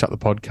finished up the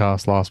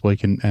podcast last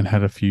week and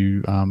had a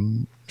few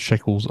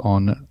shekels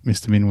on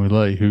Mr. Min Woo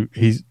Lee,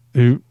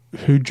 who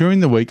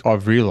during the week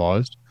I've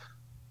realised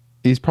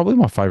is probably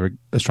my favourite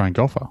Australian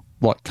golfer,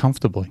 like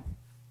comfortably.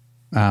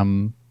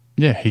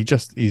 He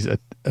just is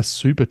a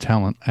super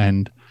talent,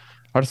 and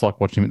I just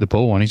like watching him at the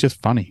ball, and he's just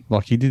funny.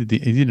 Like he did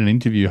an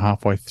interview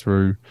halfway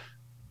through,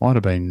 might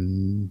have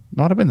been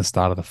the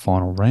start of the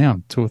final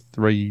round, 2 or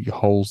 3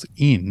 holes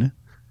in,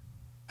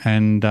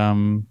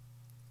 and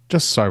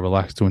just so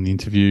relaxed doing the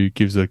interview.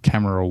 Gives the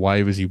camera a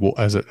wave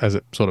as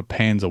it sort of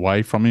pans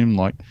away from him.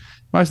 Like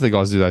most of the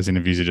guys who do those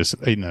interviews are just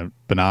eating a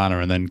banana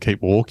and then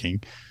keep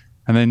walking.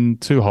 And then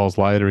 2 holes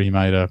later, he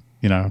made a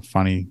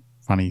funny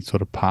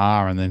sort of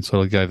par, and then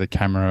sort of gave the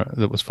camera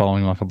that was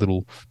following like a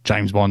little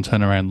James Bond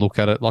turnaround look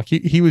at it. Like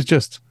he was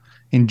just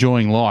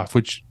enjoying life,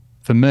 which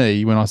for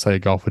me, when I say a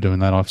golfer doing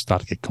that, I've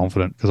started to get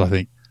confident because I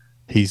think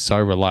he's so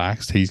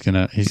relaxed, he's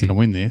gonna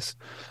win this.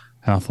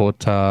 And I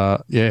thought,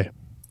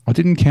 I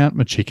didn't count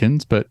my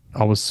chickens, but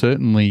I was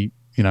certainly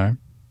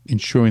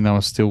ensuring they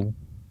were still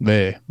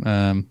there.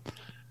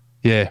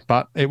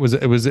 But it was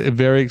a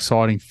very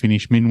exciting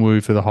finish. Min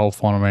Woo for the whole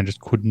final round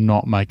just could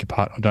not make a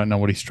putt. I don't know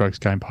what his strokes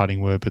gained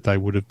putting were, but they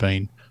would have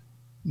been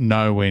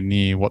nowhere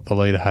near what the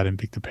leader had in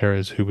Victor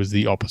Perez, who was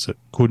the opposite.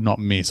 Could not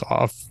miss.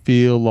 I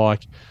feel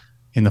like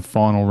in the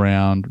final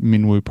round,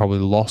 Min Woo probably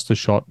lost a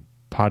shot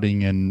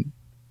putting and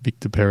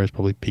Victor Perez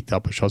probably picked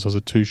up a shot. So it was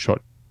a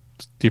 2-shot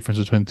difference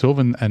between the two of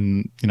them,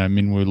 and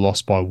Min Woo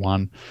lost by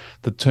 1.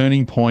 The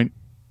turning point,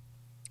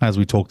 as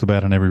we talked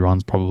about, and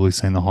everyone's probably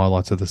seen the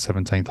highlights of the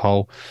 17th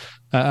hole.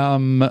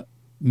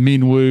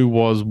 Min Woo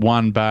was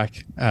 1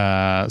 back,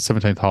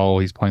 17th hole.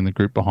 He's playing the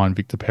group behind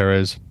Victor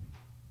Perez.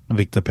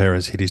 Victor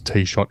Perez hit his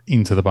tee shot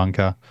into the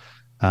bunker.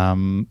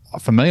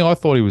 For me, I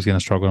thought he was going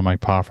to struggle to make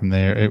par from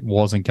there. It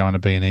wasn't going to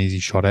be an easy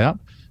shot out.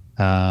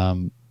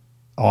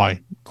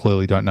 I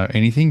clearly don't know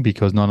anything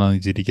because not only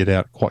did he get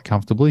out quite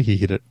comfortably, he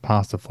hit it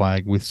past the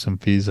flag with some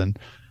fizz and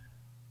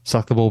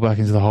sucked the ball back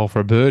into the hole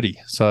for a birdie.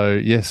 So,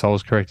 yes, I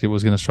was correct. It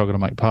was going to struggle to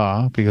make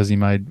par because he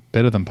made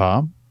better than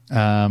par,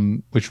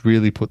 which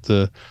really put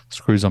the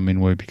screws on Min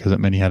Woo because it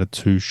meant he had a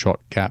 2-shot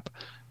gap.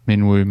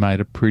 Min Woo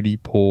made a pretty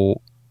poor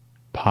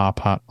par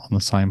putt on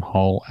the same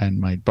hole and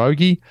made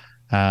bogey.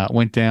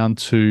 Went down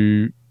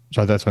to...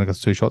 So that's when I got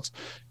the 2 shots.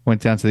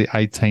 Went down to the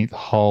 18th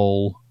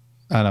hole.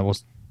 No, it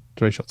was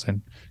 3 shots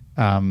in.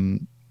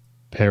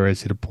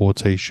 Perez hit a poor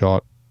tee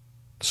shot.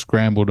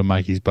 Scrambled to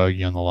make his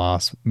bogey on the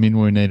last. Min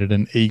Woo needed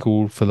an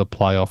eagle for the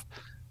playoff.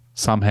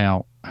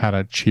 Somehow had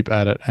a chip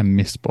at it and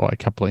missed by a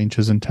couple of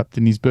inches and tapped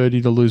in his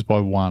birdie to lose by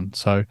 1.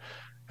 So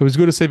it was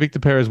good to see Victor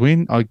Perez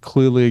win.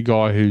 Clearly a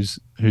guy who's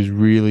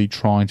really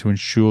trying to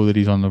ensure that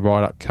he's on the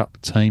right up cup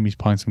team. He's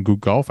playing some good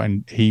golf,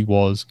 and he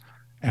was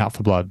out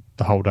for blood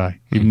the whole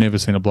day. You've never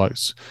seen a bloke.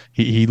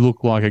 He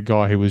looked like a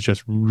guy who was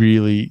just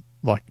really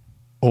like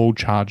all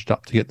charged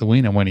up to get the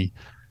win. And when he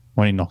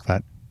knocked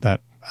that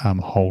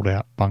hold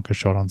out bunker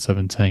shot on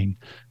 17,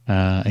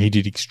 he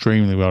did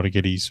extremely well to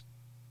get his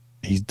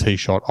tee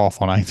shot off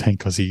on 18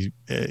 because his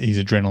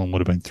adrenaline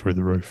would have been through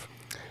the roof.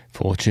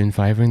 Fortune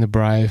favouring the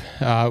brave.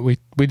 We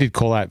did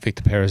call out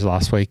Victor Perez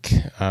last week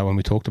when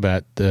we talked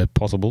about the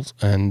possibles,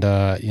 and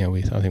I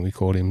think we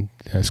called him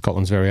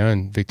Scotland's very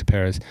own Victor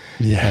Perez.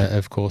 Yeah,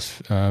 of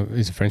course,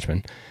 he's a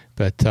Frenchman,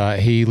 but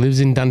he lives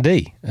in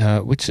Dundee,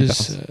 which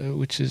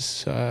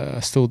is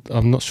still.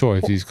 I'm not sure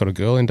if he's got a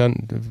girl in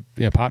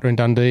partner in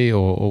Dundee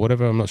or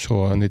whatever. I'm not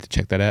sure. I need to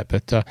check that out.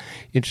 But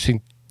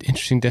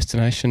interesting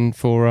destination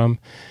for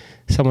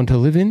someone to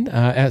live in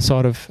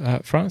outside of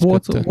France.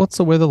 What's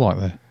the weather like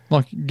there?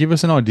 Like, give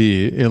us an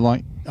idea.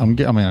 Don't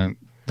get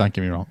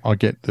me wrong. I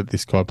get that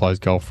this guy plays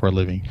golf for a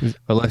living,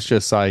 but let's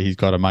just say he's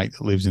got a mate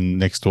that lives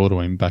next door to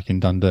him back in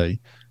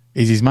Dundee.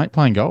 Is his mate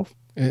playing golf?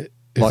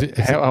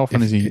 How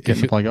often is he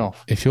getting to play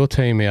golf? If you're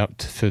teeing me up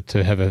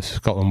to have a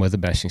Scotland weather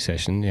bashing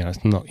session,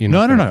 it's not.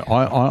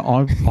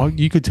 No.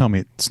 You could tell me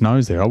it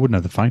snows there. I wouldn't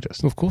have the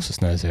faintest. Well, of course, it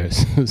snows there.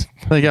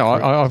 There you go.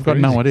 I've got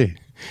no idea.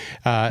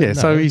 No,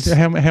 so he's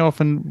how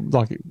often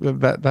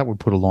that would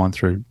put a line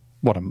through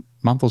a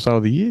month or so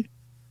of the year?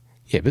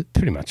 Yeah, but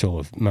pretty much all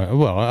of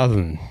other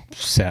than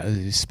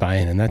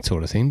Spain and that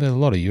sort of thing. But a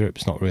lot of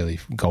Europe's not really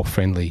golf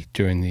friendly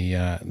during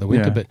the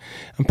winter. Yeah. But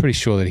I'm pretty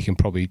sure that he can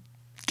probably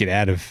get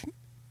out of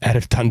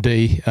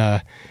Dundee.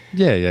 But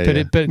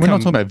we're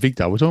not talking about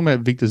Victor. We're talking about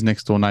Victor's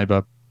next door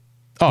neighbour.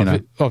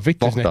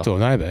 Victor's next door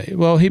neighbour.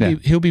 Well,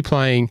 he'll be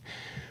playing.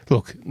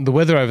 Look, the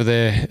weather over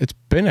there. It's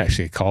been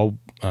actually a cold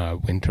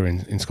winter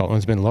in Scotland.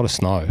 There's been a lot of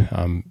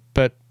snow.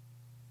 But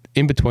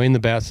in between the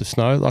bouts of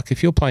snow, like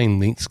if you're playing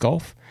links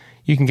golf,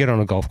 you can get on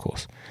a golf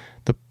course.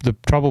 The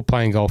trouble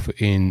playing golf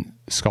in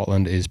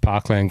Scotland is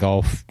parkland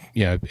golf.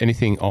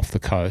 Anything off the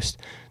coast,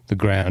 the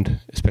ground,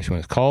 especially when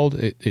it's cold,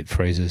 it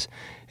freezes,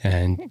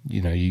 and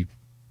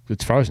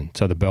it's frozen.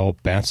 So the ball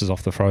bounces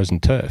off the frozen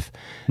turf.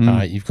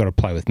 You've got to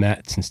play with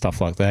mats and stuff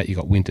like that. You've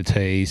got winter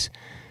tees.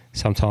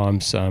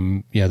 Sometimes,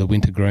 the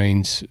winter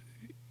greens.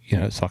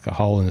 It's like a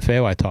hole in the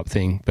fairway type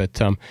thing.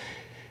 But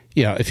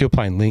if you're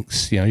playing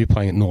links, you're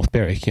playing at North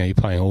Berwick, you're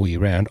playing all year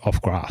round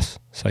off grass,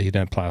 so you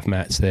don't play off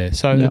mats there.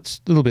 So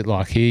it's a little bit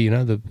like here,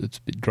 it's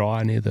a bit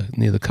dry near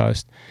the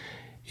coast.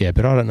 Yeah,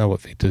 but I don't know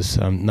what Victor's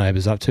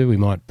neighbour's up to. We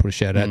might put a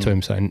shout out to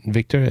him saying,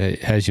 Victor,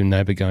 how's your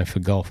neighbour going for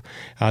golf?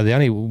 The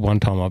only one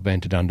time I've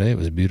been to Dundee, it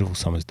was a beautiful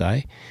summer's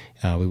day.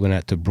 We went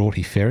out to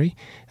Broughty Ferry.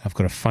 I've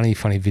got a funny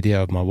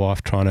video of my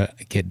wife trying to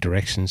get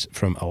directions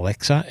from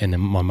Alexa and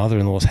my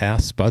mother-in-law's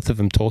house, both of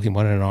them talking,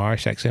 one in an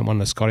Irish accent, one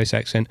in a Scottish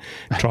accent,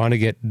 trying to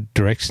get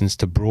directions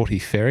to Broughty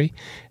Ferry,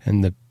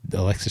 and the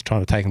Alexa's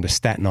trying to take them to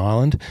Staten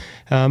Island.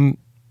 It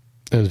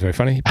was very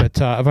funny,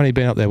 but I've only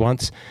been up there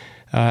once.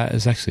 It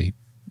was actually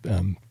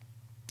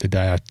the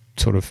day I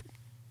sort of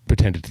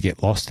pretended to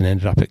get lost and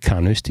ended up at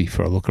Carnoustie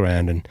for a look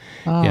around, and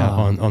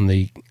on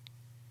the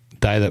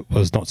day that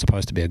was not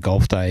supposed to be a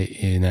golf day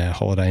in our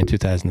holiday in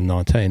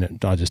 2019,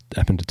 I just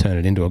happened to turn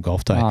it into a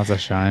golf day. Oh, it's a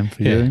shame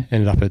for you.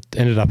 Ended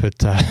up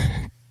at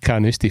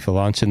Carnoustie for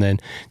lunch, and then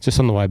just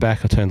on the way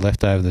back I turned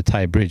left over the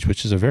Tay Bridge,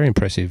 which is a very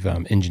impressive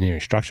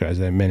engineering structure, as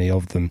there many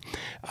of them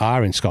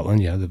are in Scotland,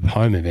 the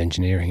home of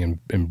engineering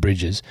and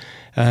bridges,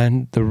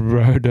 and the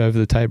road over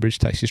the Tay Bridge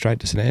takes you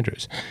straight to St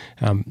Andrews.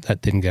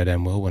 That didn't go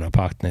down well when I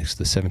parked next to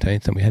the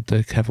 17th, and we had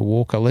to have a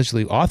walk.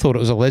 I thought it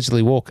was a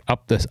leisurely walk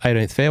up the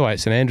 18th fairway at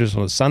St Andrews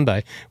on a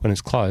Sunday when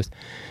it's closed,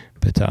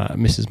 but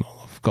Mrs.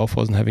 Moloff Golf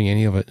wasn't having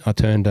any of it. I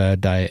turned a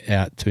day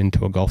out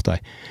into a golf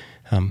day.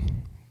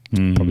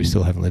 Probably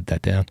still haven't lived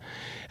that down.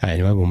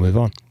 Anyway, we'll move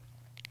on.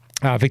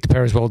 Victor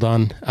Perez, well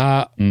done.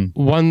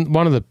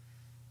 One of the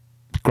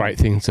great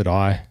things that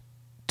I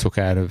took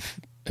out of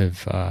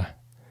the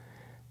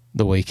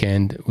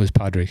weekend was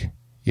Padraig.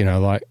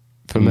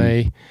 For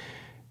me,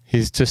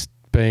 he's just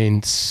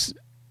been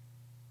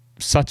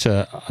such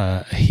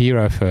a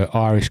hero for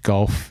Irish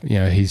golf.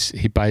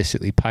 He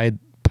basically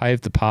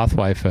paved the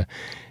pathway for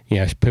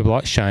people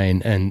like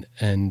Shane and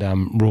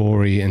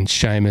Rory and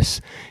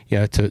Seamus,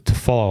 to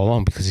follow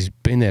along, because he's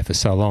been there for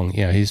so long.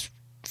 He's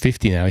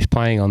 50 now.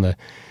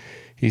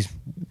 He's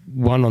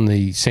won on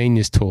the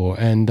seniors tour,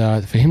 and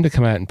for him to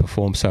come out and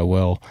perform so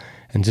well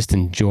and just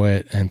enjoy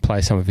it and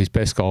play some of his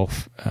best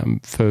golf,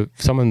 for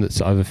someone that's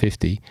over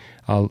 50,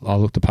 I'll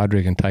look to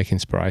Padraig and take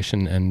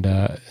inspiration, and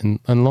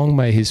long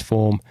may his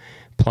form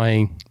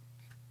playing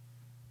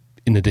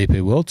in the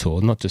DP World Tour,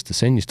 not just the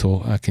Seniors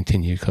Tour,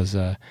 continue, because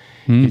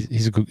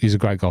he's a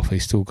great golfer.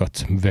 He's still got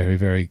some very,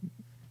 very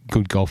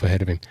good golf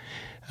ahead of him.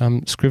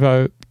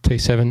 Scrivo,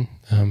 T7.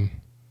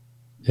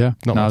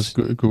 It's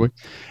good week.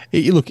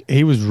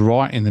 He was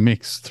right in the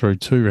mix through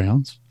 2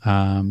 rounds.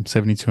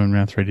 72 in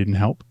round 3 didn't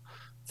help.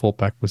 Fought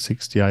back with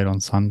 68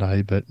 on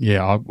Sunday, but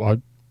I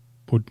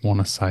would want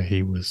to say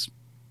he was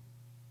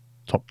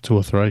top 2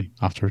 or 3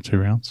 after 2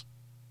 rounds.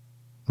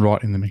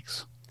 Right in the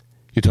mix.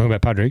 You're talking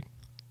about Padraig?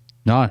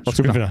 No,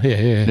 Scrivener.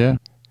 Yeah.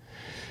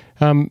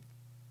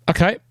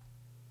 Okay.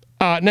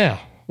 Now,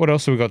 what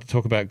else have we got to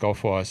talk about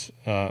golf-wise,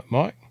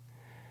 Mike?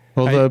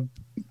 Well,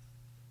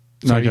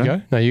 you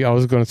go. No, I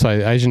was going to say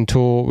the Asian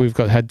Tour. We've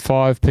had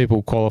 5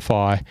 people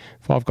qualify,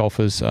 5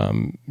 golfers,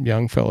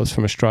 young fellas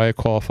from Australia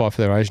qualify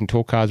for their Asian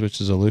Tour cards, which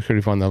is a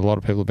lucrative one that a lot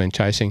of people have been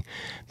chasing.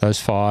 Those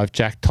 5.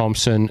 Jack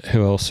Thompson.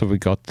 Who else have we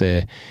got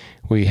there?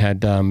 We had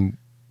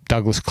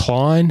Douglas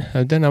Klein.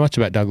 I don't know much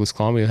about Douglas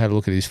Klein. We had a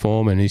look at his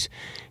form, and he's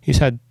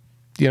had,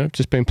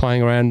 just been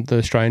playing around the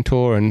Australian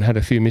Tour and had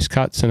a few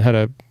miscuts, and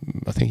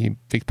I think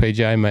Vic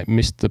PGA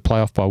missed the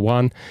playoff by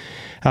 1.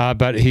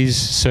 But he's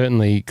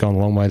certainly gone a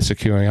long way to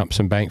securing up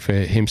some bank for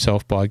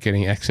himself by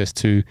getting access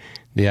to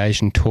the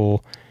Asian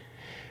Tour.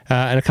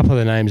 And a couple of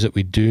the names that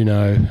we do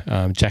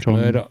know, Jack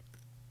Murdoch,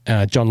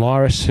 John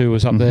Lyris, who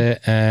was up there,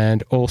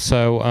 and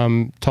also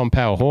Tom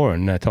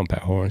Power-Horan. Tom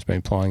Power-Horan's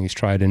been plying his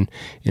trade in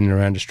and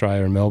around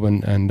Australia and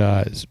Melbourne, and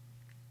is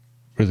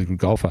really good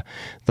golfer.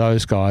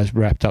 Those guys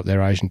wrapped up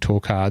their Asian Tour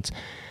cards.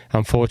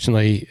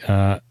 Unfortunately,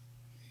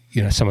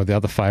 some of the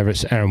other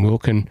favourites. Aaron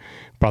Wilkin,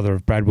 brother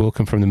of Brad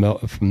Wilkin from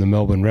the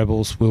Melbourne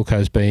Rebels.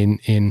 Wilco's been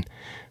in.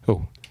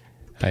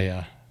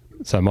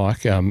 So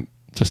Mike,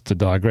 just to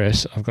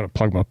digress, I've got to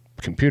plug my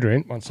computer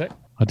in. 1 sec.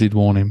 I did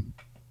warn him.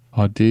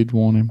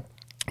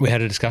 We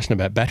had a discussion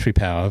about battery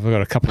power. I've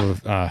got a couple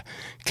of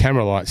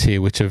camera lights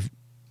here, which I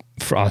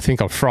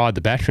think I've fried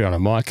the battery on it.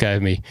 Mike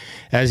gave me,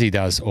 as he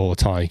does all the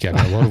time, he gave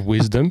me a lot of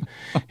wisdom.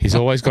 He's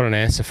always got an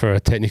answer for a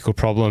technical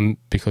problem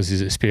because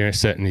he's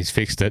experienced it and he's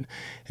fixed it.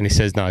 And he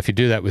says, no, if you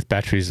do that with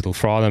batteries, it'll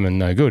fry them and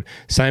no good.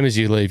 Same as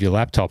you leave your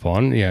laptop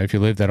on. If you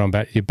leave that on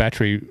your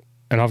battery,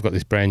 and I've got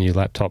this brand new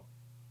laptop,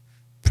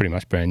 pretty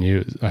much brand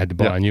new. I had to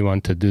buy a new one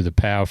to do the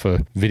power for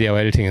video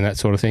editing and that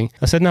sort of thing.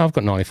 I said, no, I've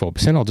got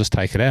 94%. I'll just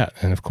take it out.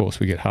 And of course,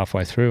 we get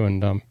halfway through and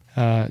no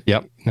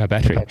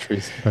battery.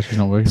 Battery's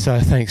not working. So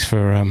thanks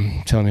for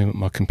telling me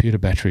my computer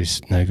battery's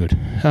no good.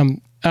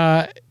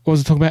 What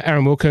was I talking about?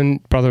 Aaron Wilkin,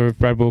 brother of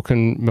Brad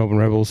Wilkin, Melbourne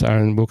Rebels.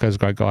 Aaron Wilkin's a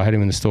great guy. I had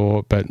him in the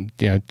store, but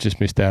just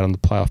missed out on the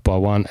playoff by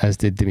one, as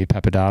did Dimi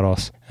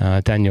Papadakis,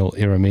 Daniel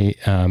Iramia,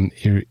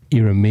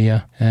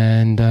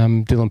 and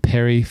Dylan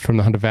Perry from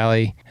the Hunter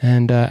Valley,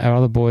 and our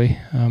other boy,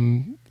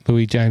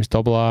 Louis James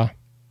Doblar,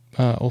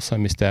 also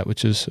missed out,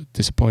 which is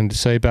disappointing to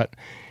see. But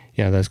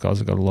those guys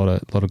have got a lot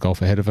of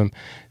golf ahead of them.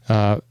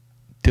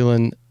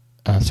 Louis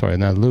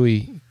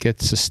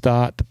gets a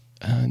start.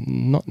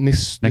 Not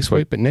next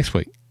week, but next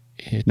week.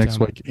 Next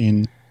week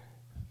in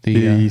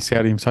the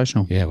Saudi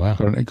Invitational. Yeah, wow.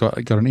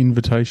 Got an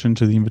invitation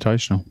to the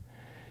Invitational.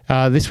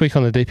 This week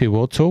on the DP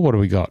World Tour, what do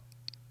we got?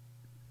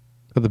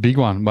 Got the big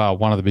one. Well,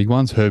 one of the big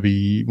ones.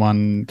 Herbie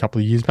won a couple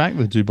of years back,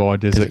 the Dubai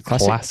Desert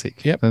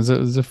Classic. Yep.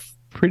 There's a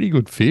pretty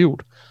good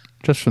field.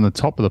 Just from the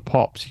top of the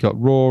pops, you got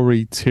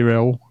Rory,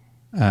 Tyrrell.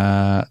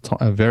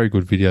 A very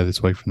good video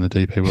this week from the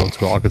DP World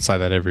Tour. I could say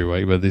that every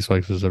week, but this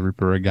week was a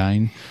ripper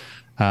again.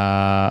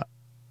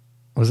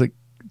 Was it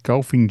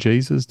Golfing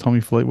Jesus,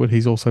 Tommy Fleetwood?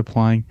 He's also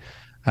playing.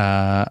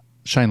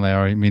 Shane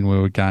Lowry,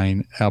 Minwoo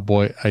again. Our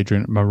boy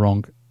Adrian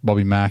Morong,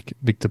 Bobby Mack,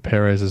 Victor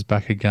Perez is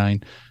back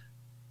again.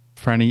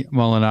 Franny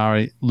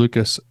Molinari,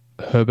 Lucas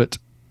Herbert,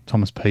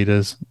 Thomas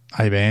Peters,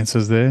 Abe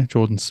Answers there,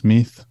 Jordan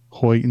Smith,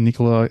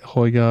 Nicola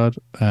Højgaard.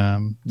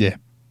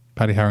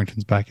 Paddy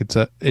Harrington's back.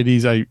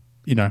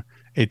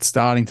 It's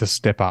starting to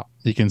step up.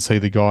 You can see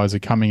the guys are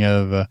coming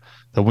out of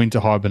the winter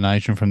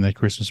hibernation from their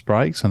Christmas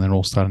breaks, and they're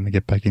all starting to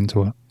get back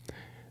into it.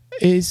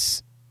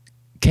 Is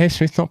Cam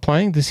Smith not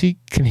playing?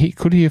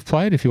 Could he have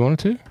played if he wanted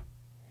to?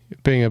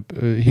 Great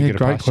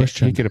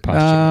question. He'd get a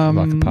pass.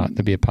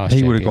 There'd be a pass.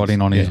 He would have got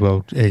in on his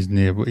world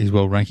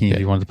ranking if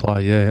he wanted to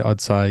play. Yeah, I'd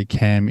say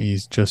Cam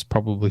is just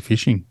probably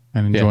fishing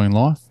and enjoying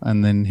life,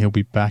 and then he'll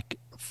be back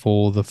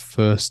for the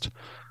first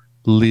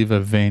live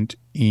event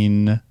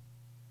in.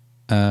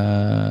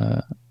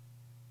 Where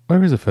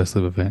is the first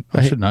live event?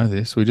 I should know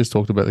this. We just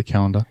talked about the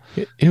calendar.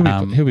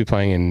 He'll be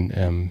playing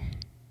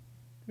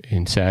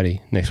in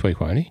Saudi next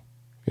week, won't he?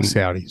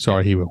 Saudi.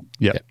 Sorry, he will.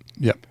 Yep.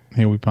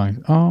 He'll be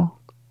playing. Oh,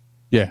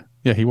 yeah.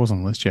 He was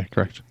on the list. Yeah,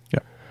 correct.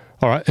 Yep.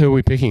 All right. Who are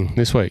we picking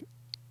this week?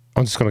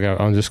 I'm just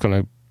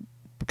gonna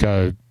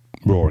go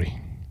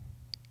Rory.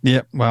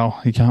 Yeah.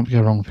 Well, you can't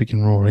go wrong with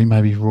picking Rory.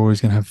 Maybe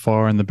Rory's gonna have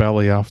fire in the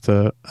belly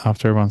after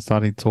everyone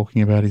started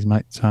talking about his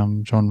mate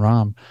Jon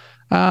Rahm.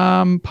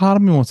 Part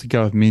of me wants to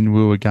go with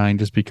Minwoo again,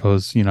 just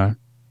because he's going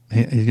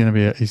to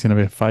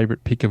be a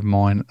favourite pick of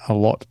mine a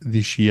lot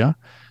this year.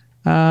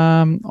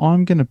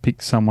 I'm going to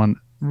pick someone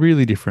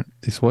really different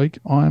this week.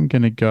 I'm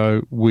going to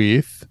go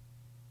with,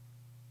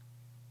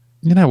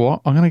 I'm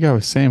going to go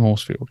with Sam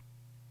Horsfield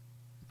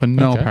for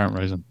no apparent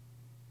reason.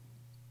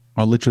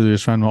 I literally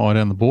just ran my eye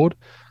down the board,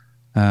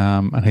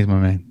 and he's my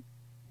man,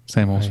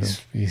 Sam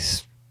Horsfield.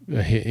 He's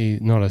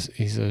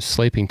a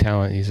sleeping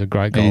talent. He's a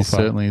great golfer. He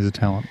certainly is a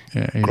talent.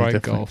 Yeah, he's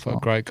great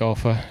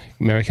golfer.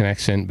 American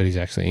accent, but he's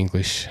actually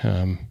English.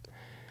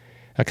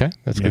 Okay,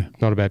 that's good.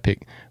 Not a bad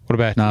pick. What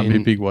about it'd be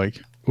a big week.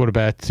 What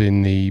about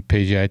in the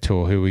PGA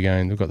Tour? Who are we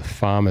going? We've got the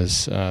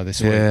Farmers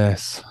this week.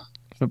 Yes,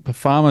 the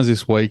Farmers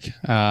this week.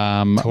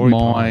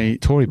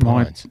 Torrey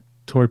Pines.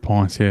 Torrey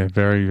Pines. Yeah,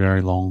 very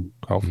very long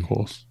golf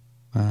course.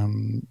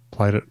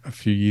 Played it a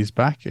few years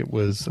back. It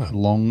was a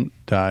long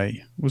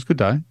day. It was a good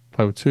day.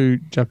 Played with two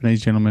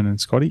Japanese gentlemen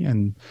and Scotty,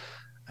 and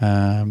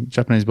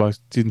Japanese blokes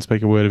didn't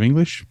speak a word of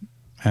English,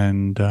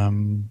 and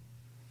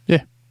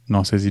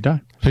nice easy day.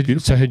 Who'd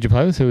you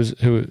play with? Who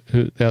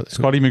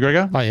Scotty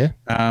McGregor. Oh yeah.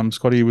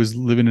 Scotty was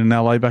living in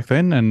LA back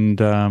then, and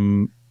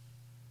I'm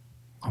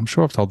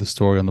sure I've told this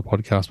story on the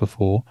podcast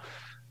before,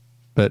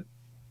 but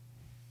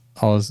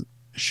I was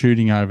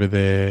shooting over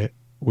there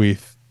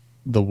with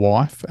the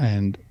wife,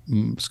 and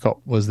Scott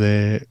was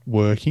there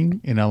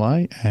working in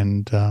LA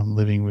and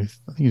living with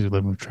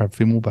Trav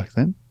Fimmel back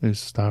then,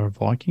 who's the star of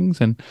Vikings,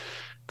 and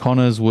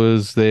Connors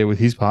was there with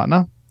his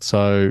partner.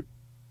 So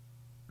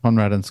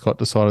Conrad and Scott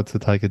decided to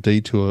take a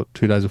detour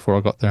 2 days before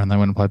I got there, and they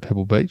went and played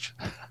Pebble Beach.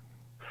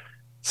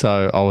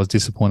 So I was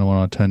disappointed when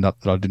I turned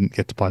up that I didn't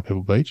get to play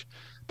Pebble Beach.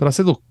 But I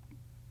said, look,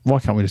 why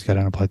can't we just go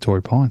down and play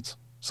Torrey Pines?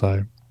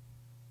 So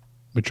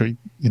we turn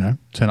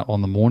up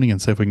on the morning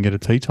and see if we can get a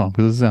tee time,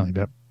 because it's only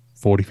about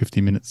 40,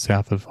 50 minutes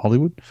south of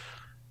Hollywood.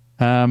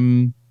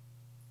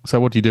 So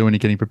what do you do when you're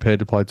getting prepared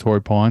to play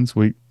Torrey Pines?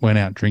 We went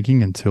out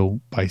drinking until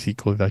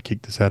basically they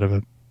kicked us out of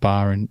a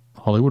bar in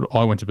Hollywood.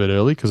 I went to bed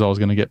early because I was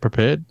going to get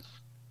prepared.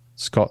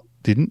 Scott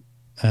didn't.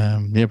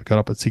 We got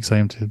up at 6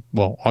 a.m.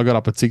 I got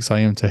up at 6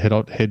 a.m. to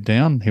head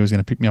down. He was going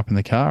to pick me up in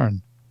the car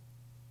and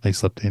he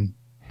slept in.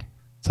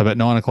 So about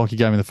 9 o'clock, he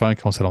gave me the phone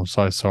call and said, I'm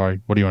so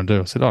sorry. What do you want to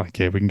do? I said, I don't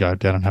care. We can go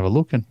down and have a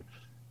look. And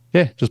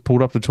just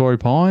pulled up to Torrey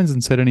Pines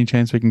and said, any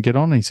chance we can get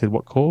on? And he said,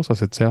 what course? I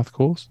said, South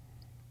course,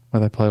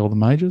 where they play all the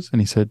majors.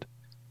 And he said,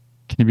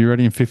 can you be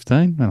ready in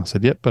 15? And I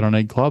said, yep, but I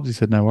need clubs. He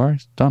said, no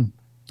worries, done.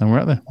 And we're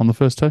out there on the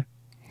first two.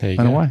 There you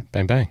go. Away.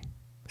 Bang, bang.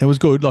 It was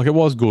good. It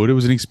was good. It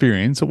was an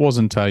experience. It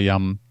wasn't a,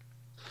 it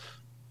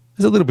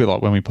was a little bit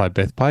like when we played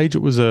Bethpage.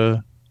 It was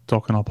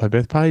Doc and I played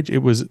Bethpage. It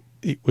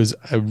was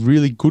a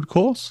really good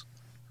course,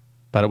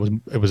 but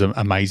it was an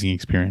amazing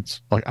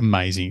experience,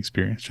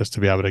 just to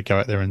be able to go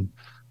out there and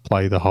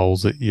play the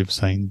holes that you've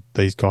seen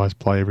these guys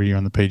play every year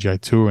on the PGA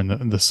Tour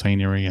and the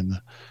scenery and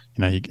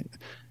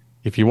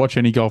if you watch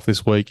any golf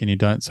this week and you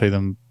don't see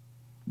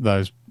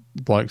those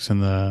blokes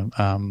in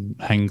the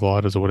hang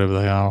gliders or whatever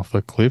they are off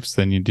the cliffs,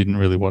 then you didn't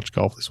really watch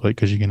golf this week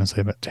because you're going to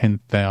see about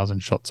 10,000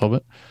 shots of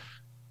it.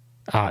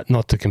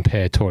 Not to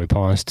compare Torrey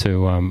Pines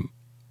to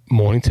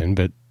Mornington,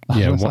 but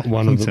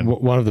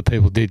one of the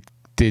people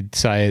did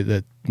say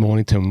that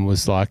Mornington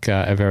was like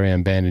a very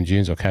abandoned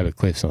dunes or Cabot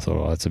Cliffs. And I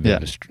thought, that's a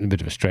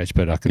bit of a stretch,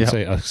 but I can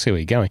see where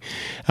you're going.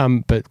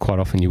 But quite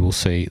often you will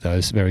see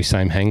those very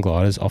same hang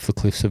gliders off the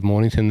cliffs of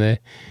Mornington there.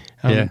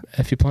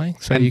 If you're playing,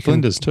 so and you can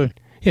Flinders too.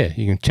 Yeah,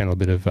 you can channel a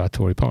bit of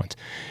Torrey Pines.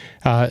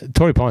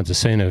 Torrey Pines, a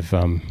scene of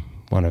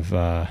one of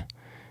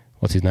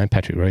what's his name,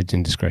 Patrick Reed's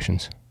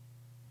indiscretions.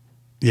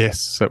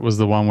 Yes, that was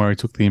the one where he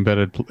took the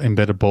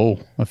embedded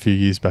ball a few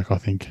years back, I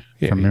think,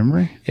 from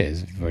memory. Yeah, it's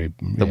very.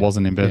 That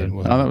wasn't embedded.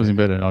 That was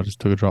embedded. I just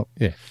took a drop.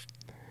 Yeah.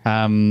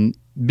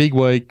 Big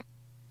week,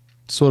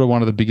 sort of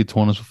one of the bigger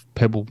tournaments.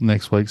 Pebble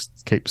next week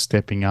keeps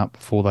stepping up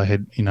before they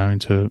head,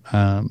 into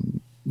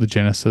the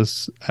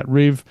Genesis at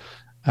Riv.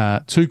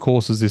 2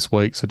 courses this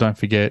week, so don't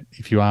forget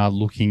if you are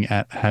looking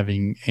at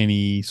having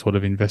any sort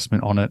of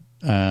investment on it.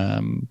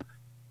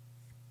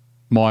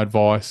 My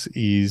advice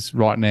is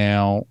right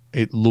now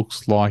it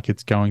looks like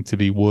it's going to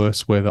be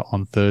worse weather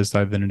on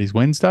Thursday than it is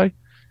Wednesday.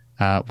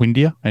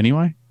 Windier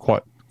anyway,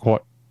 quite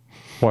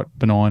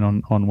benign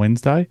on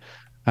Wednesday.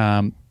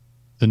 The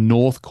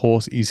North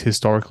course is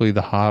historically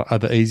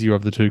the easier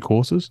of the 2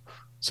 courses.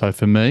 So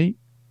for me,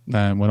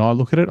 when I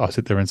look at it, I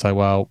sit there and say,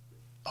 well,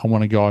 I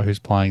want a guy who's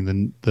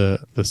playing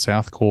the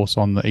South course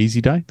on the easy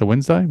day, the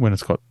Wednesday, when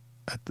it's going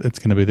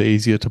to be the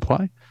easier to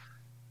play,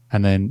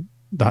 and then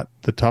the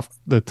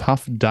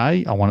tough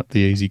day, I want it the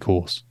easy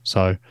course.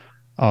 So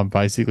I've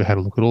basically had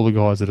a look at all the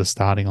guys that are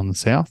starting on the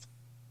South.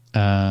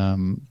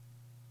 Jon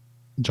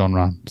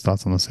Rahm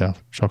starts on the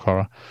South. Shock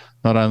horror.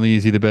 Not only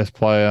is he the best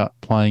player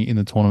playing in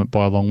the tournament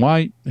by a long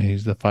way,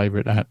 he's the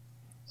favourite at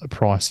a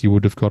price you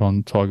would have got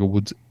on Tiger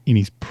Woods in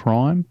his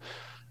prime.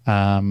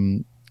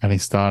 And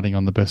he's starting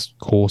on the best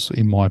course,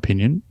 in my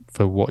opinion,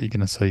 for what you're going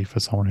to see for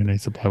someone who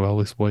needs to play well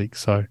this week.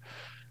 So,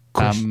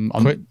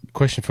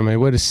 question for me: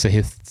 where does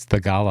Sahith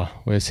Theegala?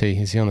 Where's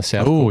he? Is he on the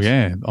South? Oh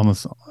yeah, on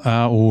the.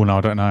 No, I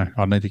don't know.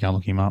 I'd need to go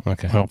look him up.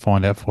 Okay, I'll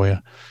find out for you.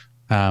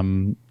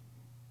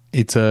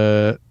 It's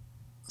a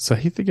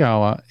Sahith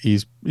Theegala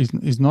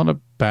is not a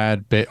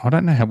bad bet. I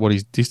don't know what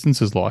his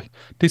distance is like.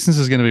 Distance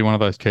is going to be one of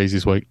those keys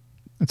this week.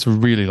 It's a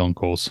really long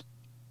course.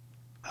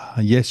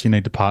 Yes, you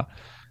need to putt.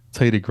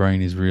 Tee to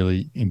green is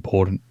really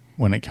important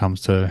when it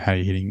comes to how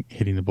you're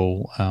hitting the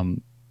ball, how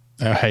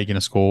you're going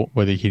to score,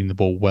 whether you're hitting the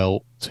ball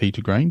well, tee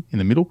to green in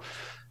the middle.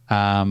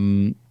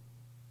 Jon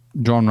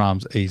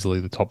Rahm's easily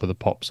the top of the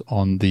pops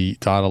on the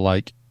data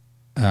lake.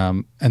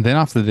 And then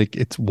after that,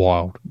 it's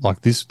wild.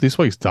 Like this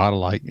week's data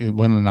lake,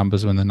 when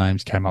the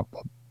names came up,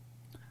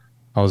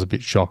 I was a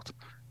bit shocked.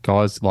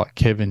 Guys like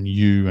Kevin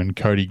Yu and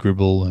Cody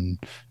Gribble and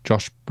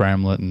Josh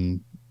Bramlett and,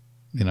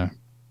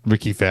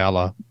 Ricky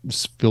Fowler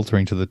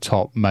filtering to the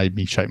top made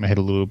me shake my head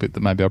a little bit that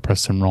maybe I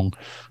pressed some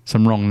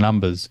wrong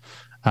numbers.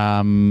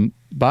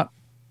 But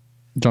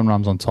Jon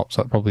Rahm's on top,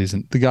 so it probably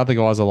isn't. The other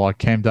guys are like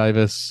Cam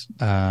Davis,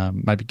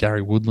 maybe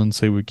Gary Woodland,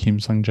 Siwoo Kim,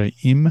 Sungjae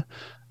Im.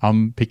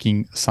 I'm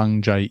picking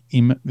Sungjae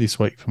Im this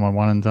week for my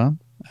one and done.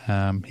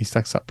 He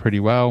stacks up pretty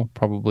well,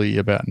 probably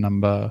about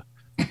number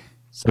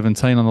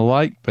 17 on the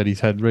lake, but he's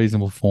had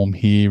reasonable form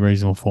here,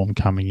 reasonable form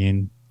coming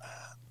in.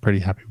 Pretty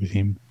happy with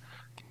him.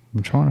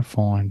 I'm trying to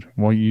find.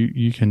 Well,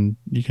 you can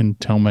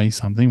tell me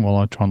something while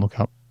I try and look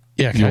up.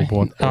 Yeah, okay. Your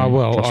board.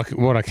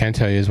 What I can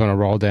tell you is when I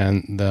roll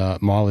down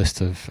my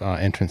list of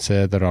entrants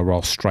there, that I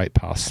roll straight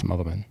past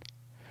Smotherman.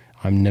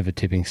 I'm never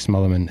tipping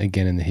Smotherman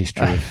again in the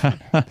history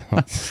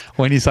of.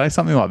 When you say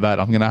something like that,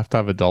 I'm going to have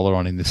 $1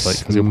 on him this week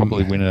because he'll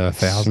probably win at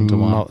 1,000 to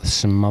 1.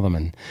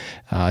 Smotherman,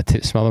 I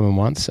tipped Smotherman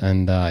once,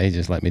 and he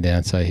just let me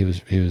down. So he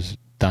was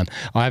done.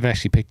 I haven't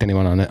actually picked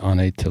anyone on it. I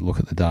need to look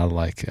at the data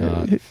lake.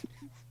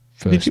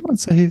 First. Did you want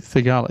to say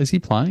Theegala? Is he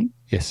playing?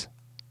 Yes.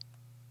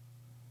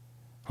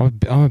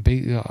 I'm a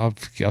big.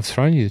 I've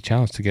thrown you the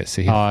challenge to get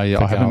Sahith. I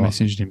haven't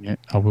messaged him yet.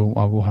 I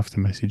will have to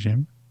message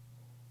him.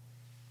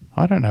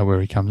 I don't know where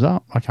he comes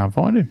up. I can't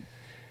find him.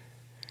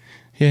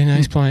 Yeah, no,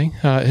 he's playing.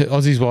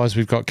 Aussies wise,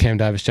 we've got Cam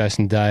Davis,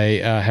 Jason Day,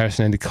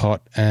 Harrison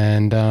Endicott,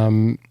 and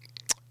Cam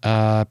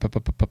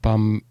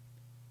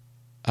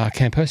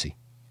Percy,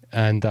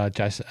 and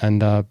Jason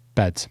and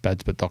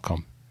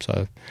badsbut.com.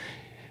 So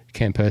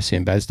Cam Percy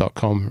and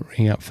bads.com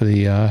ring up for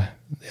the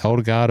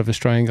older guard of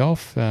Australian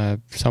golf,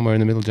 somewhere in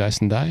the middle,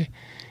 Jason Day,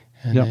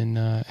 and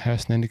then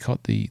Harrison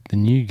Endicott, the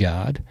new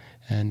guard,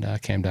 and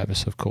Cam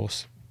Davis, of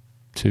course.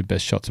 2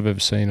 best shots I've ever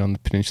seen on the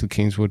Peninsula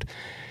Kingswood.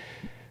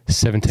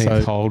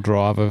 17th hole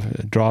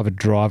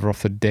driver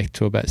off the deck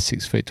to about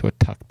 6 feet to a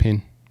tuck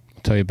pin.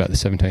 I'll tell you about the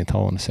 17th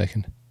hole in a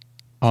second.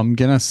 I'm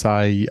going to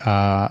say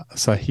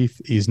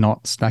Sahith is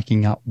not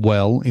stacking up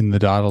well in the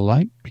data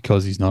lake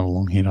because he's not a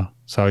long hitter.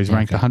 So he's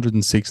ranked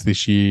 106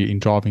 this year in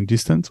driving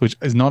distance, which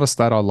is not a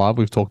stat I love.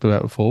 We've talked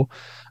about before.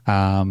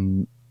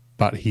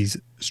 But his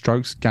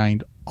strokes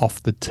gained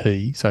off the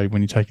tee. So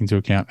when you take into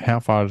account how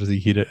far does he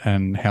hit it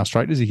and how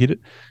straight does he hit it,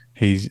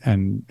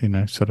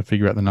 sort of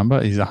figure out the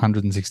number. He's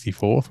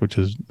 164th, which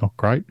is not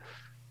great.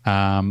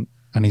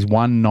 And he's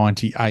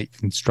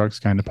 198th in strokes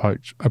gained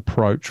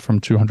approach from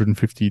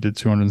 250 to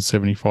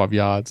 275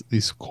 yards.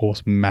 This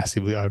course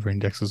massively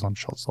over-indexes on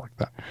shots like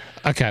that.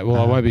 Okay, well,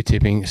 I won't be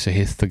tipping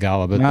Sahith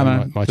Thagala,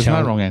 but there's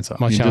no wrong answer.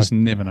 You just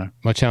never know.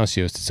 My challenge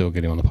to you is to still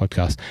get him on the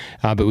podcast.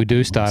 But we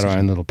do start our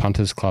own little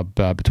punters club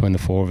between the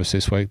 4 of us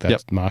this week.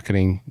 That's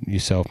marketing,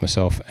 yourself,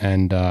 myself,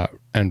 and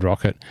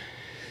Rocket.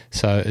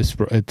 So it's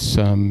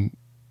the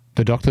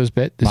doctor's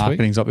bet this week.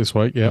 Marketing's up this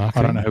week, yeah.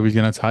 I don't know who he's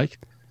going to take.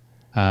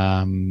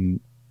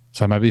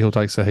 So maybe he'll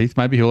take Sahith.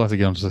 Maybe he'll have to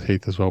get onto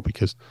Sahith as well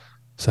because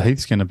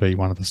Sahith's going to be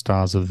one of the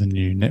stars of the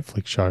new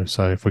Netflix show.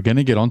 So if we're going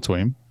to get onto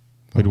him,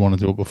 we'd want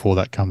to do it before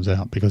that comes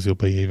out because he'll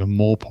be even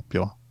more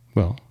popular.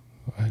 Well,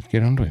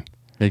 get onto him.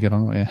 Yeah, get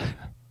on it,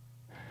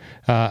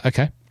 yeah.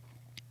 Okay.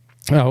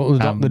 Well,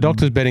 the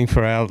doctor's betting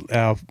for our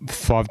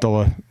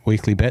 $5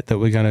 weekly bet that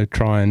we're going to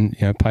try and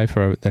pay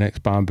for the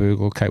next Barnbougle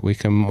or Cape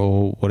Wickham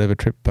or whatever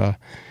trip.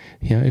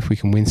 If we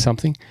can win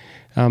something,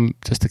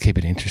 just to keep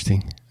it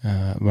interesting,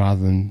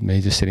 rather than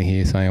me just sitting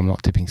here saying I'm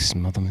not tipping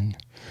Smotherman.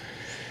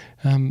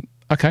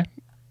 Okay.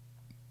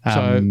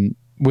 So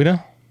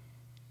winner.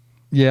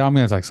 Yeah, I'm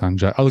going to take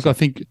Sanjay. Look, I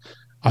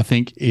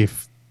think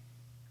if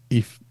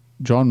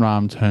Jon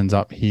Rahm turns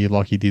up here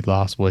like he did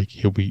last week,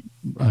 he'll be.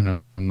 I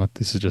know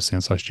this just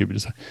sounds so stupid to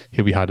say.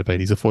 He'll be hard to beat.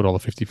 He's a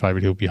 $4.50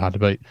 favourite. He'll be hard to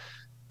beat,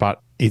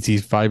 but it's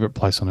his favourite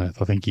place on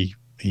earth. I think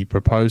he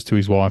proposed to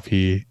his wife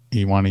here.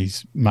 He won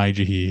his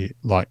major here.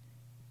 Like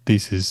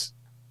this is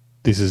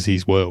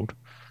his world.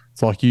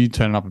 It's like you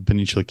turning up at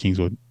Peninsula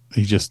Kingswood.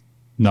 He just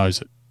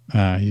knows it.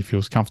 He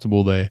feels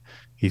comfortable there.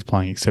 He's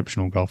playing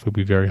exceptional golf. He'll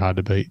be very hard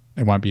to beat.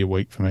 It won't be a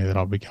week for me that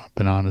I'll be going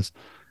bananas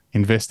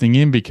investing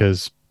in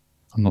because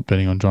I'm not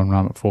betting on Jon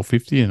Rahm at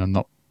 $4.50 and I'm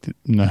not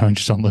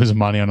just on losing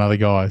money on other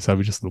guys. So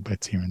we just little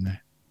bets here and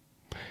there.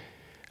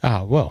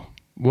 Well,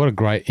 what a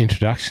great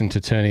introduction to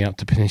turning up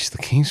to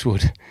Peninsula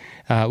Kingswood,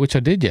 which I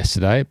did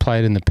yesterday.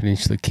 Played in the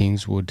Peninsula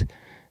Kingswood,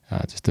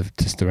 just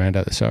to round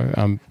out the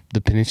show,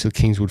 the Peninsula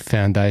Kingswood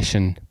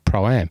Foundation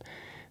Pro-Am.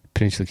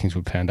 Peninsula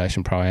Kingswood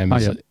Foundation Pro-Am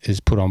is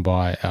put on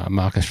by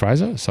Marcus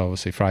Fraser. So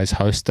obviously Fraser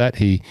hosts that.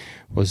 He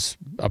was,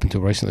 up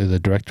until recently, the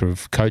director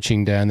of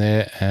coaching down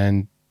there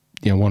and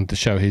wanted to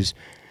show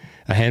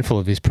a handful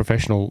of his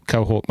professional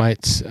cohort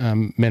mates,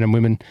 men and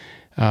women,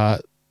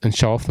 and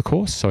show off the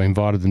course. So he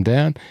invited them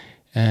down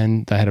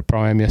and they had a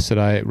Pro-Am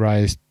yesterday. It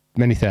raised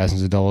many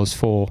thousands of dollars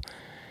for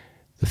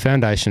the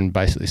foundation.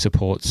 Basically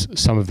supports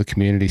some of the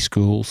community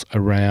schools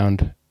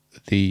around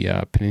the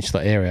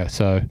Peninsula area.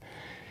 So,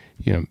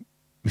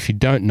 if you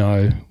don't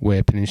know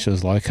where Peninsula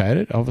is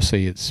located,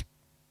 obviously it's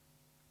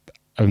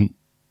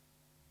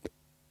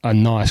a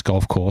nice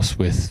golf course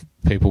with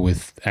people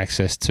with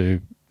access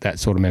to that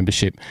sort of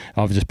membership.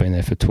 I've just been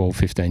there for 12,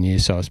 15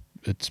 years, so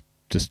it's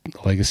just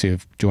a legacy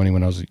of joining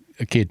when I was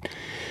a kid.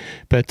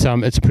 But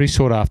it's a pretty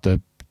sought-after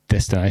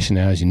destination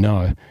now, as you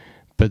know.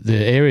 But the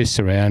areas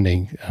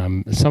surrounding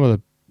some of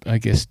the, I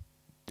guess,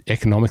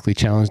 economically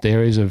challenged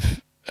areas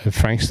of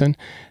Frankston,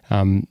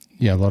 a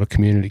lot of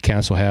community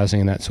council housing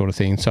and that sort of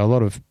thing. So a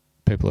lot of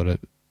people that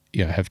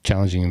are, have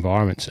challenging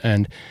environments,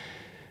 and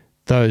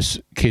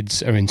those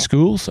kids are in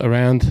schools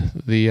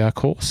around the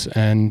course.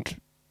 And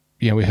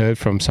we heard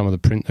from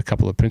a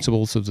couple of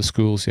principals of the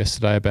schools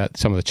yesterday about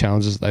some of the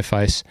challenges that they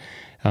face,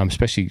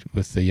 especially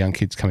with the young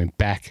kids coming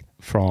back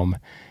from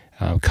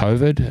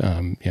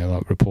COVID.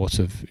 Like reports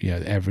of the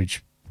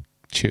average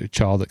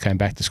child that came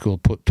back to school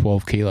put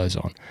 12 kilos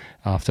on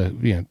after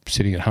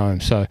sitting at home.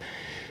 So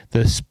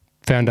this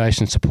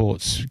foundation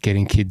supports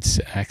getting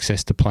kids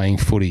access to playing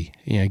footy,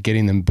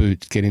 getting them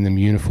boots, getting them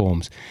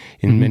uniforms,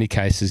 in many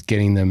cases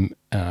getting them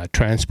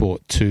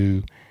transport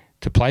to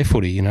play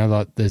footy.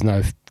 Like there's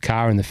no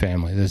car in the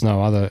family, there's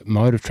no other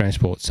mode of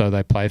transport, so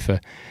it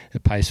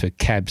pays for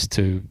cabs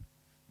to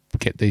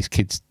get these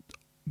kids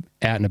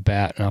out and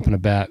about and up and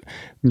about.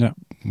 Yeah.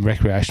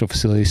 Recreational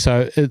facilities.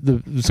 So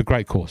it's a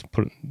great course.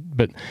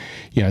 But,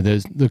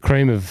 there's the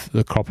cream of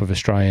the crop of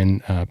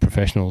Australian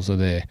professionals are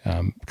there.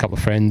 A couple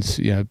of friends,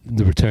 the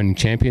returning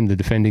champion, the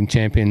defending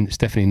champion,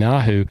 Stephanie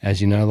Nah, who,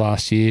 as you know,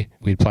 last year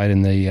we played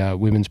in the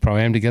Women's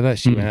Pro-Am together.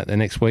 She went out there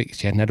next week.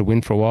 She hadn't had a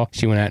win for a while.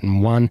 She went out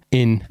and won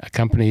in a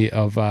company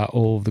of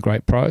all of the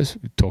great pros.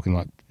 We're talking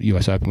like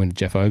US Open winner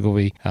Jeff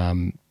Ogilvy,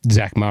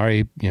 Zach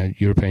Murray,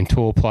 European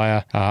Tour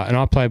player. And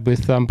I played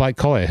with Blake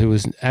Collier, who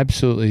was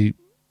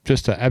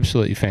just an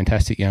absolutely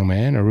fantastic young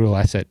man, a real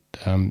asset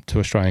to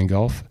Australian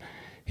golf.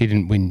 He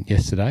didn't win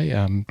yesterday.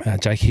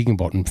 Jake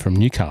Higginbottom from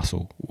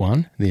Newcastle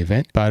won the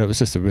event, but it was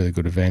just a really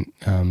good event,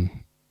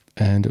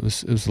 and it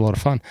was a lot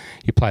of fun.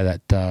 You play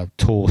that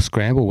tour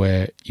scramble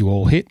where you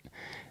all hit,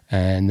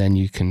 and then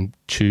you can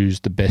choose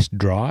the best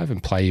drive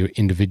and play your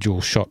individual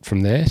shot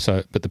from there.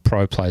 But the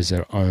pro plays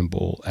their own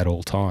ball at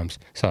all times.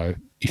 So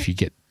if you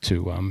get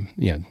to,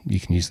 you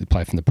can usually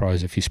play from the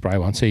pros if you spray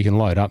one, so you can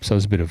load up. So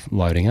there's a bit of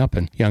loading up.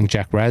 And young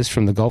Jack Raz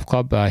from the golf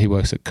club, he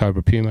works at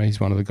Cobra Puma. He's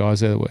one of the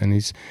guys there, and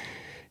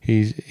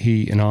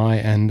he and I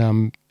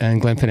and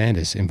Glenn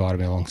Fernandez invited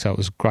me along. So it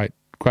was a great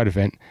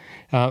event.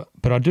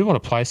 But I do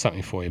want to play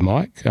something for you,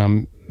 Mike,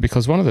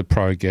 because one of the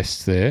pro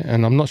guests there,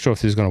 and I'm not sure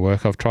if this is going to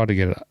work. I've tried to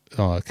get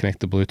connect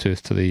the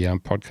Bluetooth to the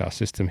podcast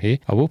system here.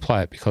 I will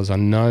play it because I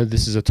know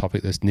this is a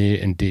topic that's near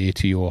and dear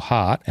to your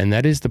heart, and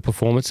that is the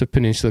performance of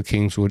Peninsula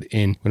Kingswood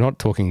we're not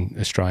talking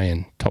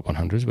Australian top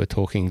 100s, we're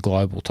talking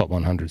global top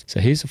 100s. So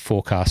here's a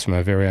forecast from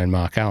our very own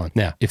Mark Allen.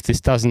 Now, if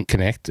this doesn't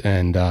connect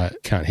and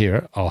can't hear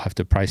it, I'll have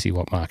to praise you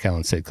what Mark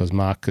Allen said, because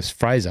Marcus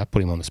Fraser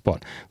put him on the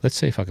spot. Let's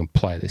see if I can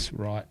play this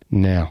right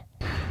now.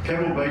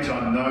 Pebble Beach,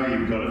 I know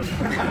you've got it.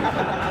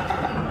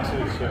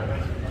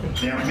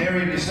 Now,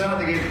 Marion, you're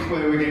starting to get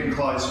clear, we're getting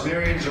close.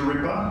 Marion's a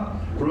ripper,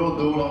 Royal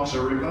Dornock's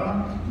a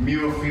ripper,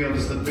 Muirfield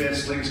is the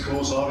best links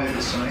course I've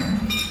ever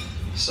seen.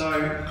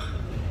 So,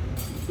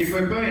 if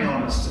we're being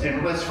honest,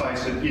 and let's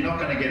face it, you're not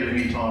going to get it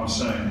anytime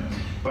soon,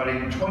 but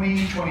in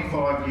 20,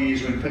 25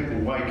 years when people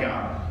wake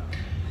up,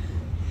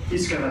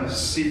 it's going to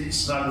sit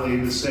snugly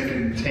in the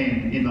second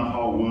 10 in the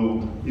whole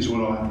world, is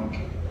what I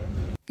think.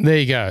 There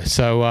you go.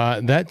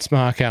 So that's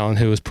Mark Allen,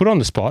 who was put on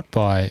the spot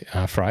by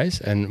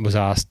Fraser and was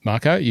asked,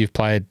 Marco, you've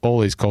played all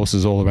these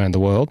courses all around the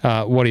world.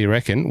 What do you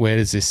reckon? Where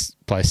does this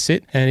place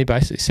sit? And he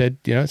basically said,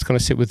 it's going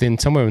to sit within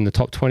somewhere in the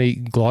top 20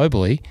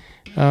 globally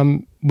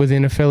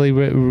within a fairly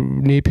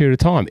near period of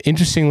time.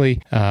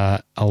 Interestingly,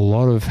 had a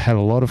lot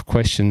of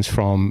questions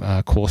from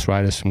course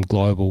raters from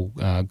global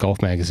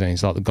golf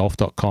magazines like the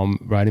golf.com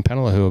rating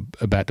panel, who are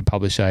about to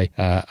publish a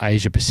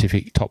Asia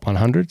Pacific top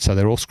 100. So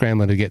they're all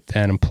scrambling to get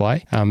down and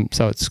play.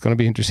 So it's going to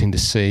be interesting to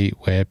see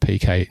where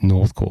PK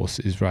North Course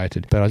is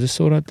rated. But I just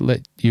thought I'd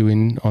let you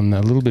in on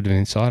a little bit of an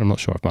insight. I'm not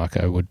sure if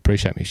Marco would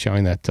appreciate me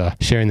sharing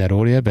that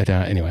audio, but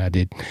anyway, I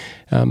did.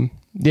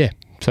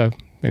 So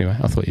anyway,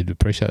 I thought you'd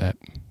appreciate that,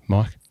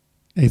 Mike.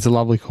 It's a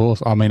lovely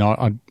course. I mean,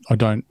 I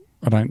don't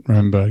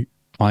remember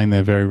playing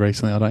there very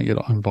recently. I don't get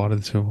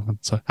invited to often.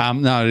 So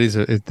no, it is.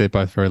 They're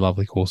both very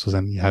lovely courses,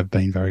 and you have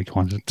been very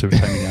kind to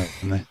take me out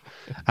from there.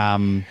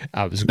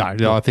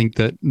 I think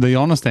that the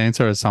honest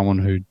answer as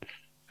someone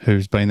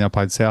who's been there,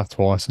 played South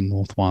twice and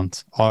North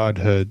once, I'd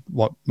heard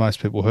what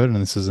most people heard, and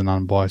this is an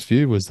unbiased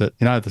view, was that,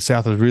 the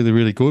South was really,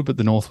 really good, but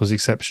the North was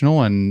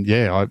exceptional. And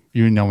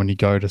when you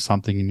go to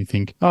something and you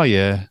think, oh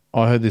yeah,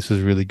 I heard this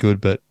was really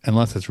good, but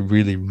unless it's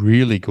really,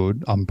 really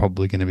good, I'm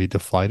probably going to be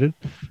deflated.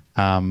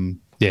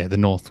 The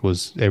North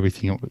was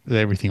everything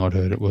I'd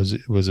heard. It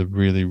was a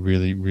really,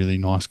 really, really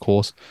nice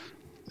course,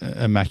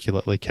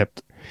 immaculately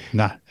kept.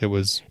 It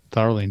was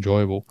thoroughly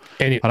enjoyable.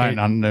 I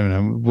don't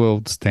know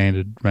world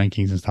standard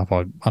rankings and stuff.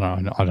 I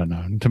don't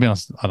know. To be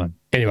honest, I don't.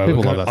 Anyway, I've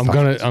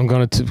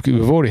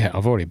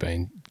already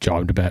been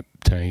jibed about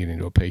turning it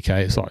into a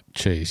PK. It's like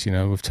cheese,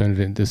 we've turned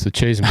it into the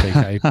cheese and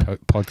PK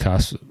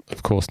podcast.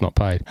 Of course, not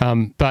paid.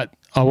 But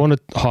I want to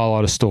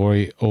highlight a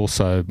story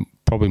also,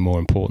 probably more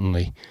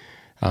importantly,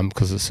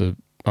 because it's a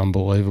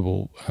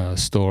unbelievable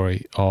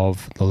story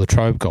of the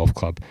Latrobe Golf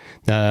Club.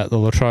 Now, the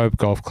Latrobe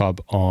Golf Club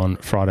on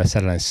Friday,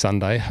 Saturday and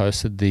Sunday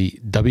hosted the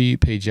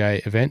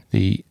WPGA event,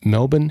 the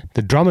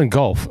Drummond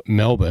Golf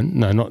Melbourne,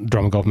 no, not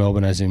Drummond Golf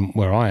Melbourne as in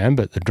where I am,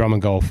 but the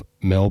Drummond Golf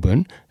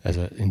Melbourne as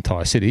an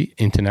entire city,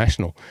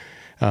 Invitational.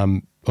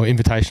 And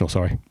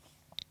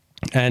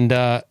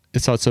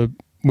so it's a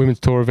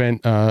women's tour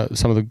event.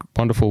 Some of the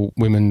wonderful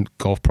women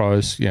golf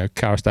pros,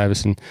 Karis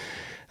Davison,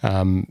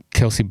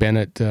 Kelsey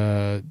Bennett,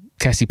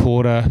 Cassie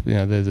Porter,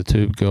 they're the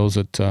two girls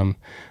that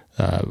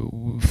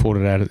fought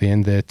it out at the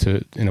end there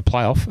in a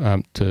playoff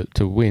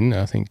to win.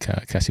 I think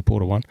Cassie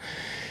Porter won.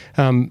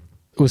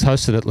 It was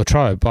hosted at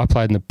Latrobe. I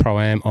played in the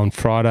Pro-Am on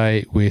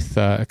Friday with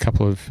a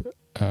couple of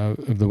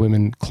the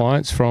women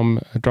clients from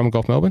Drummond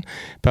Golf Melbourne,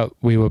 but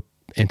we were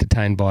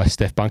entertained by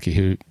Steph Bunky,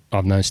 who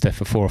I've known Steph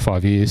for 4 or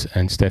 5 years,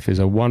 and Steph is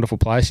a wonderful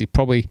player. She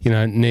probably,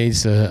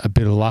 needs a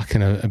bit of luck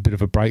and a bit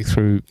of a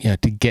breakthrough,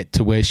 to get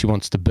to where she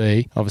wants to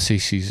be. Obviously,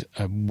 she's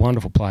a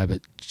wonderful player,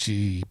 but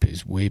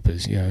jeepers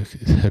weepers,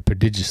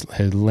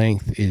 her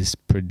length is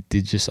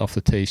prodigious off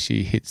the tee.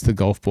 She hits the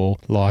golf ball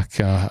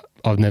like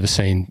I've never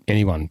seen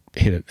anyone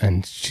hit it,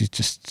 and she's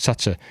just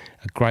such a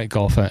great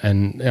golfer,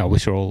 and I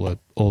wish her all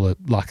the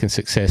luck and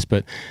success.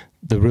 But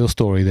the real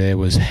story there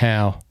was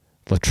how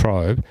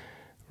Latrobe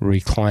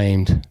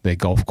reclaimed their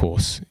golf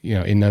course.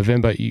 In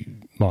November,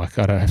 Mike,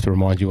 I don't have to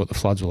remind you what the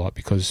floods were like,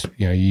 because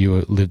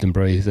you lived and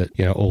breathed at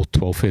all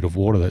 12 feet of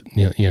water that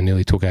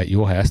nearly took out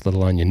your house, let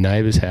alone your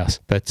neighbour's house.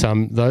 But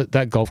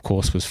that golf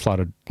course was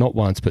flooded not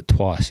once but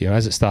twice.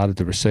 As it started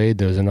to recede,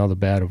 there was another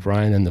bout of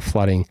rain, and the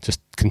flooding just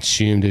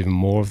consumed even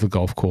more of the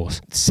golf course.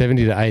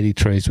 70 to 80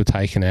 trees were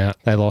taken out.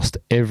 They lost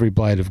every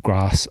blade of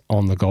grass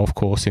on the golf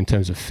course in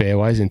terms of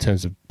fairways, in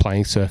terms of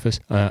playing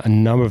surface. A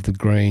number of the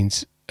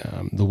greens,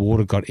 the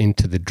water got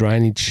into the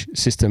drainage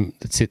system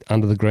that sit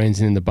under the greens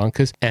and in the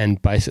bunkers,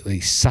 and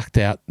basically sucked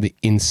out the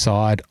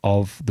inside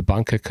of the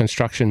bunker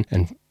construction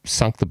and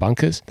sunk the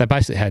bunkers. They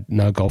basically had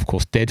no golf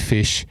course. Dead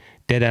fish,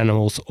 dead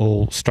animals,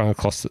 all strung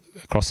across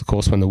the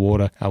course when the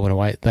water went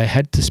away. They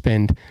had to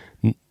spend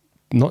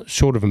not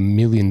short of $1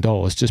 million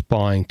just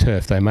buying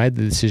turf. They made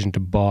the decision to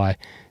buy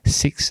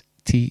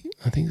 52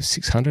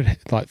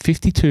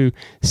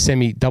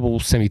 double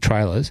semi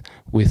trailers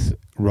with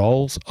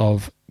rolls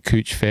of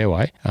couch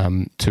fairway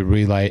to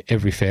relay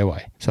every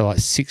fairway. So like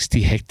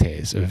 60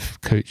 hectares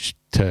of couch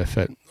turf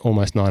at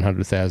almost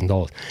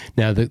 $900,000.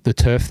 Now the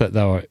turf that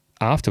they were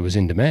after was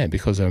in demand,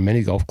 because there were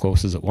many golf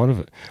courses that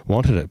wanted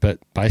it, but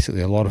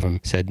basically a lot of them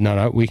said,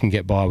 no, we can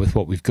get by with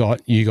what we've got.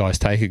 You guys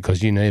take it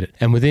because you need it.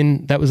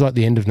 And that was like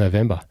the end of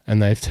November,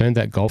 and they've turned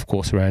that golf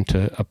course around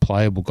to a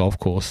playable golf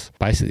course.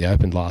 Basically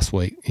opened last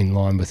week in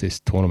line with this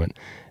tournament,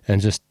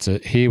 and just to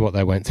hear what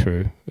they went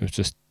through, it was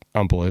just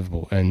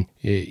unbelievable. And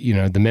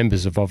the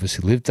members have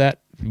obviously lived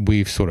that.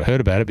 We've sort of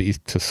heard about it, but you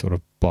just sort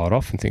of blow it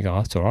off and think,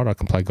 it's all right, I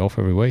can play golf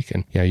every week.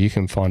 And you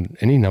can find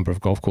any number of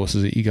golf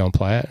courses that you go and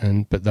play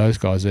at, but those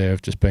guys there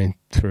have just been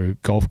through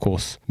golf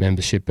course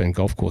membership and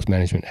golf course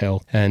management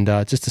hell. And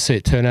just to see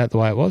it turn out the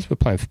way it was, we're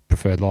playing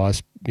preferred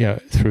lies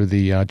through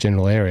the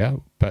general area,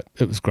 but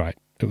it was great.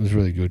 It was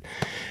really good.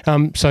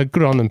 So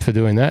good on them for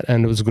doing that,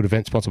 and it was a good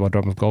event sponsored by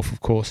Drummond Golf,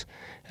 of course.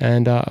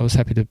 And I was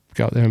happy to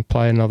go up there and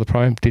play another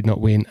pro. Did not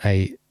win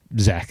a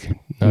Zach.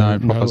 No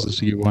prizes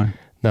to give away.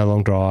 No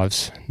long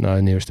drives, no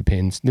nearest to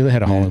pins. Nearly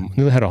had a hole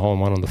in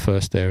one on the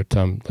first there at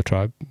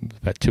Latrobe,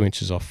 about 2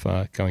 inches off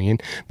going in.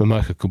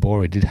 Momoka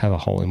Kubori did have a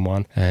hole in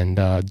one, and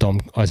Dom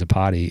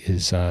Isapati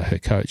is her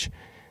coach.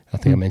 I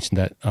think I mentioned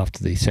that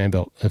after the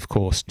Sandbelt. Of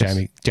course, yes.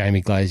 Jamie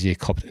Glazier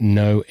copped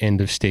no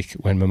end of stick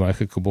when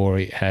Momoka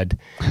Kubori had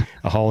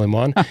a hole in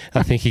one.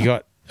 I think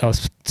I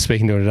was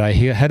speaking to him today.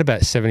 He had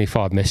about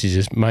 75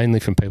 messages, mainly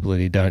from people that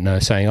he don't know,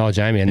 saying, "Oh,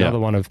 Jamie, another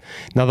one of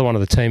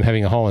the team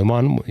having a hole in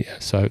one." Yeah,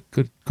 so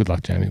good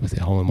luck, Jamie, with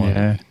the hole in one.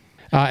 Yeah.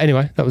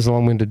 Anyway, that was a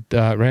long-winded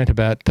rant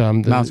about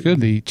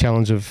the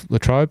challenge of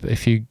Latrobe.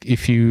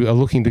 If you are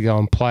looking to go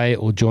and play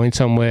or join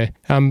somewhere,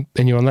 and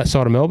you're on that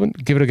side of Melbourne,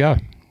 give it a go.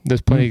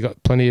 There's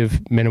plenty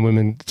of men and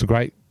women. It's a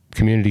great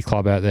community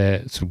club out there.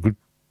 It's a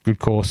good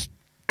course.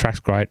 Track's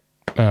great.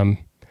 Give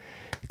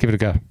it a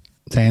go.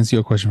 To answer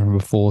your question from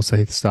before, so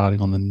he's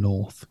starting on the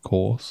North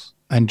course.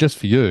 And just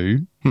for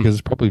you, because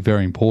it's probably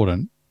very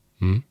important,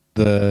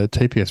 the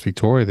TPS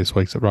Victoria this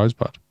week's at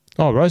Rosebud.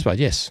 Oh, Rosebud,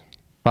 yes.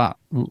 But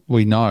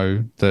we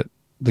know that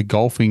the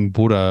golfing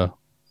Buddha,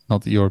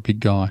 not that you're a big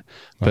guy,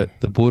 but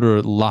the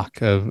Buddha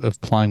luck of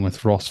playing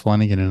with Ross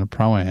Flanagan in a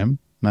Pro-Am,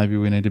 maybe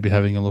we need to be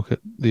having a look at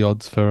the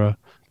odds for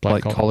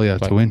Blake Collier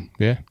to win.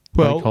 Yeah.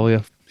 Well,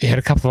 Collier. He had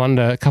a couple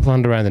under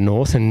around the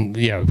North, and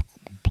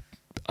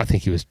I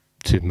think he was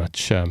too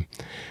much.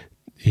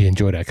 He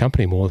enjoyed our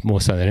company more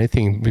so than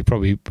anything.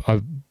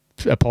 I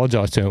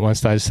apologised to him at one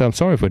stage. So I'm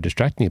sorry if we're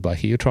distracting you,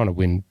 Blakey. You're trying to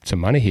win some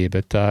money here,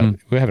 but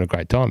we're having a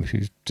great time.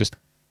 He's just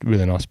a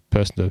really nice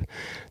person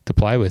to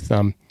play with.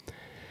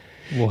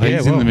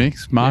 He's in the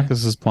mix.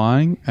 Marcus is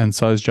playing, and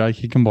so is Jake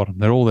Hickenbottom.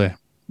 They're all there.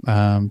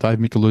 Dave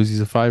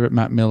Micheluzzi's a favourite.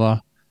 Matt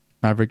Miller,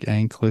 Maverick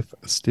Ancliffe,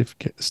 Steph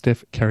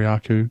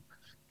Kariaku,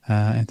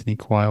 Anthony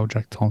Quayle,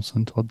 Jack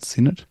Thompson, Todd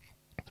Sinnott.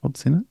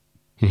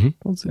 Mm-hmm.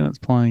 Todd Sinnott's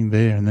playing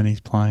there, and then he's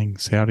playing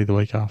Saudi the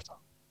week after.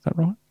 Is that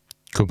right?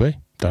 Could be.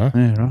 Don't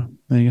know. Yeah, right.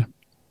 There you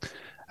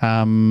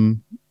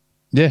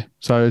go.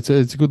 So it's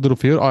a good little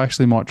field. I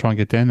actually might try and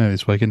get down there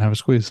this week and have a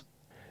squeeze.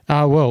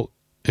 Well,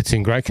 it's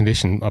in great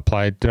condition.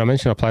 Did I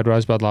mention I played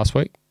Rosebud last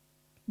week?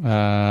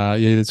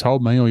 You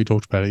told me or you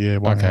talked about it. Yeah.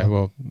 Okay.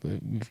 Well,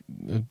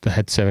 they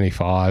had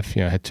 75.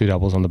 Had 2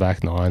 doubles on the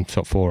back 9,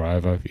 shot 4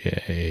 over.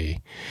 Yeah.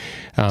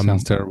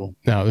 Sounds terrible.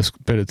 No,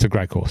 but it's a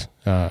great course.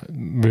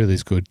 Really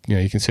is good.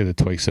 You can see the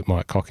tweaks that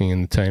Mike Cocking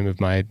and the team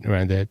have made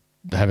around there.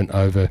 They haven't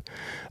over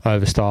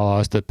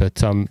stylised it, but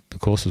the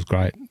course was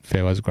great.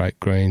 Fairways are great.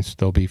 Greens,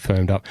 they'll be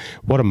firmed up.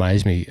 What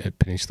amazed me at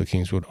Peninsula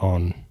Kingswood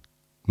on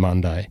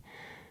Monday,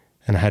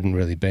 and I hadn't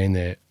really been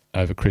there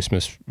over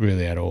Christmas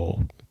really at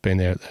all. Been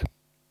there at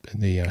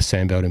the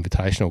Sandbelt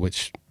Invitational,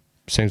 which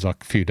seems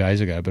like a few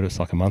days ago, but it's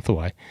like a month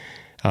away.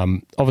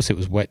 Obviously, it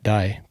was a wet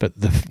day, but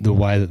the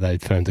way that they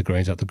firmed the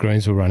greens up, the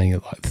greens were running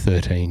at like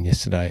 13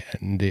 yesterday,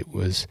 and it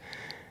was...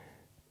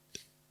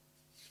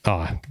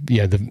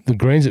 the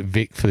greens at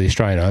Vic for the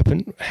Australian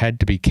Open had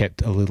to be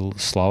kept a little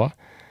slower.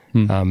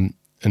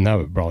 And they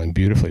were rolling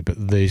beautifully,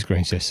 but these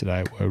greens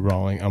yesterday were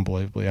rolling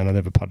unbelievably, and I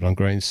never putted on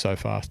greens so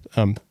fast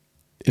in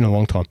a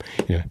long time.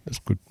 Yeah, it's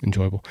good,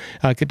 enjoyable.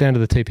 Get down to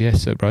the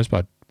TPS at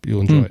Rosebud.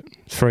 You'll enjoy it.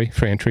 It's free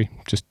entry.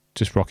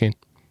 Just rock in.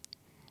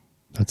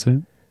 That's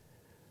it.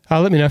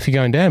 Let me know if you're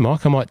going down,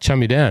 Mike. I might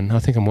chum you down. I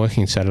think I'm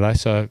working Saturday,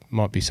 so it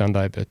might be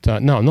Sunday. But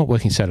no, I'm not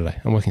working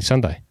Saturday. I'm working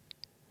Sunday.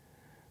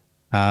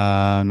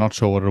 Not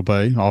sure what it'll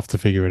be. I'll have to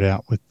figure it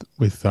out with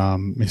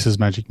Mrs.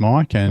 Magic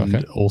Mike,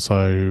 and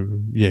also,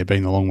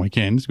 being the long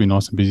weekend, it'll be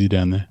nice and busy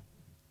down there.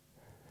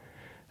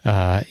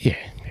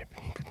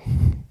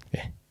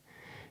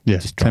 Yeah,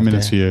 just 10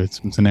 minutes for you. It's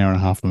an hour and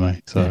a half for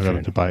me, so I've got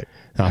a debate.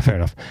 Fair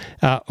enough.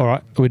 All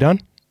right, are we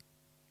done?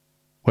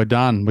 We're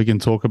done. We can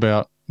talk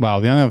about, the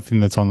only other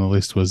thing that's on the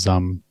list was,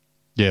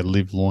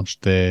 Liv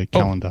launched their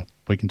calendar.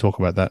 We can talk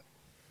about that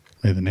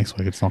either next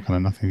week. It's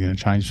nothing's going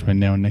to change between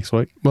now and next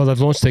week. Well, they've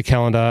launched their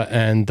calendar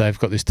and they've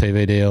got this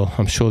TV deal.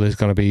 I'm sure there's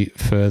going to be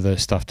further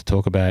stuff to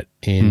talk about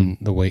in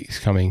the weeks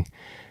coming.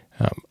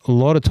 A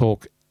lot of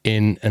talk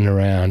in and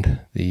around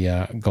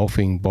the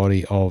golfing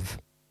body of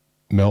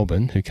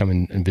Melbourne who come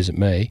in and visit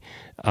me.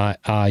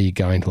 Are you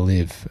going to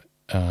live?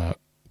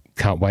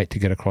 Can't wait to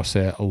get across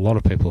there. A lot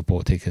of people have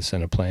bought tickets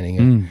and are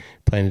planning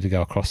to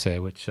go across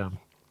there, which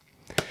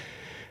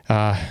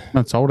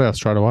it's sold out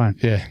straight away.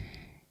 Yeah.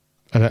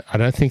 I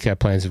don't think our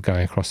plans of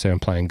going across there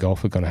and playing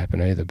golf are going to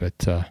happen either.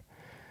 But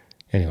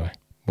anyway,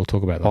 we'll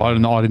talk about that. I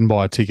didn't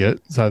buy a ticket,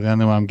 so the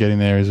only way I'm getting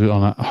there is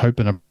on a hope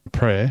and a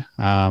prayer.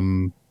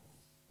 And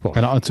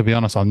to be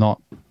honest, I'm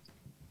not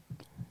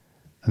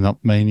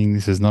meaning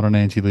this is not an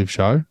anti-live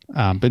show.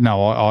 But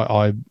no,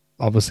 I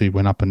obviously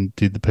went up and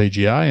did the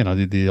PGA and I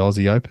did the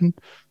Aussie Open.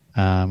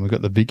 We've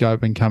got the Vic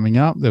Open coming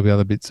up. There'll be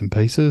other bits and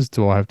pieces.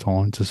 Do I have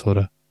time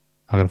to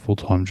I got a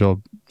full-time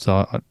job,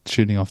 so I'm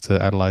shooting off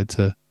to Adelaide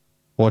to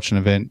watch an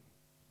event.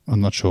 I'm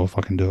not sure if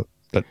I can do it,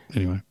 but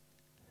anyway,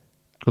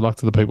 good luck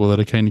to the people that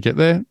are keen to get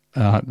there.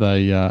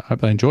 I hope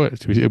they enjoy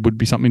it. It would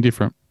be something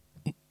different.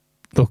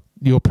 Look,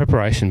 your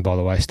preparation, by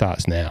the way,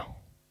 starts now.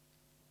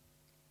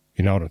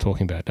 You know what I'm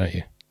talking about, don't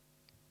you?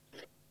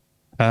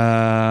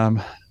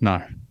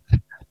 No.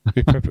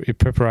 Your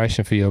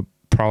preparation for your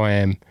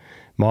Pro-Am,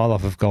 My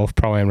Life of Golf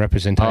Pro-Am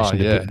representation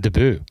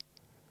debut.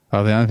 The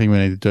only thing we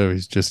need to do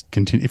is just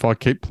continue. If I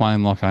keep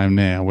playing like I am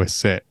now, we're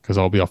set, because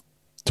I'll be off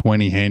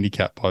 20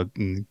 handicap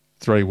in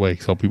 3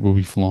 weeks. We'll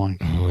be flying.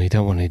 Oh, you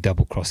don't want any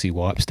double crossy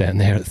wipes down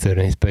there at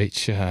 13th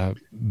Beach. No,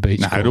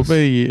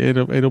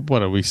 it'll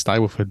what are we?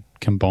 Stableford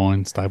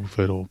combined,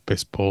 Stableford or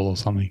Best Ball or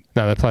something.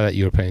 No, they play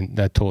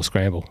that tour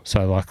scramble.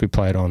 So like we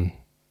played on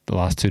the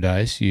last 2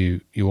 days,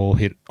 you all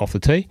hit off the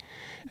tee,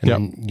 and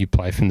then you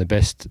play from the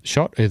best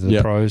shot, either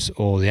the pros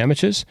or the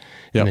amateurs,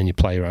 and then you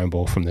play your own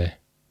ball from there.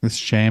 It's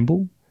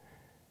shamble.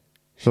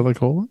 Is that what they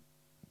call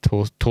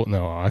it?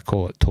 No, I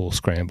call it tour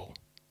scramble.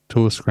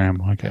 Tour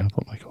scramble. Okay, I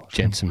thought they call it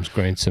Jensims,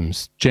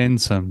 Greensims.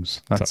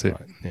 Jensims. That's it.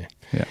 Right.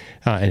 Yeah.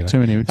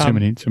 Anyway,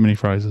 Too many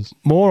phrases.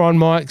 More on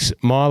Mike's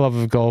My Love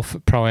of Golf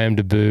Pro-Am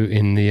debut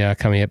in the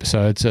coming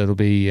episodes. It'll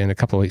be in a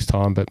couple of weeks'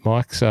 time. But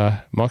Mike's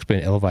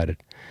been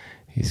elevated.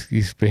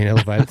 He's been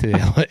elevated to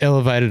the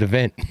elevated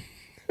event.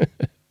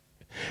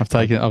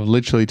 I've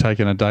literally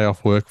taken a day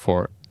off work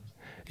for it.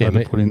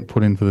 Yeah,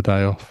 put in for the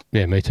day off.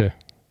 Yeah, me too.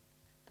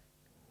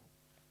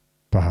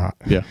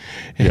 Yeah.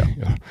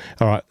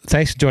 All right.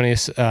 Thanks for joining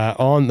us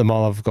on the My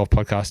Love of Golf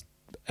podcast.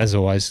 As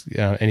always,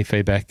 any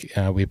feedback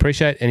we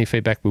appreciate. Any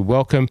feedback we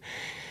welcome.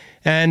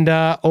 And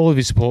all of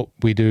your support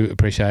we do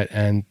appreciate.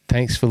 And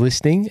thanks for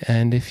listening.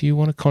 And if you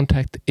want to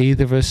contact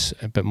either of us,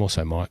 but more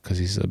so Mike, because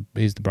he's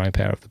the brain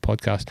power of the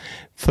podcast,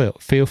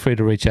 feel free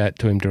to reach out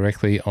to him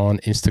directly on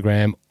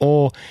Instagram,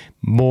 or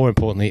more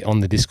importantly on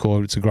the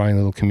Discord. It's a growing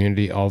little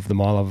community of the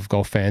My Love of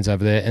Golf fans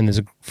over there, and there's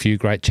a few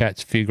great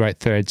chats, a few great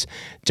threads.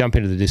 Jump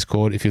into the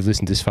Discord if you've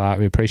listened this far.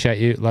 We appreciate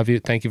you, love you,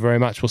 thank you very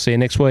much. We'll see you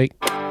next week.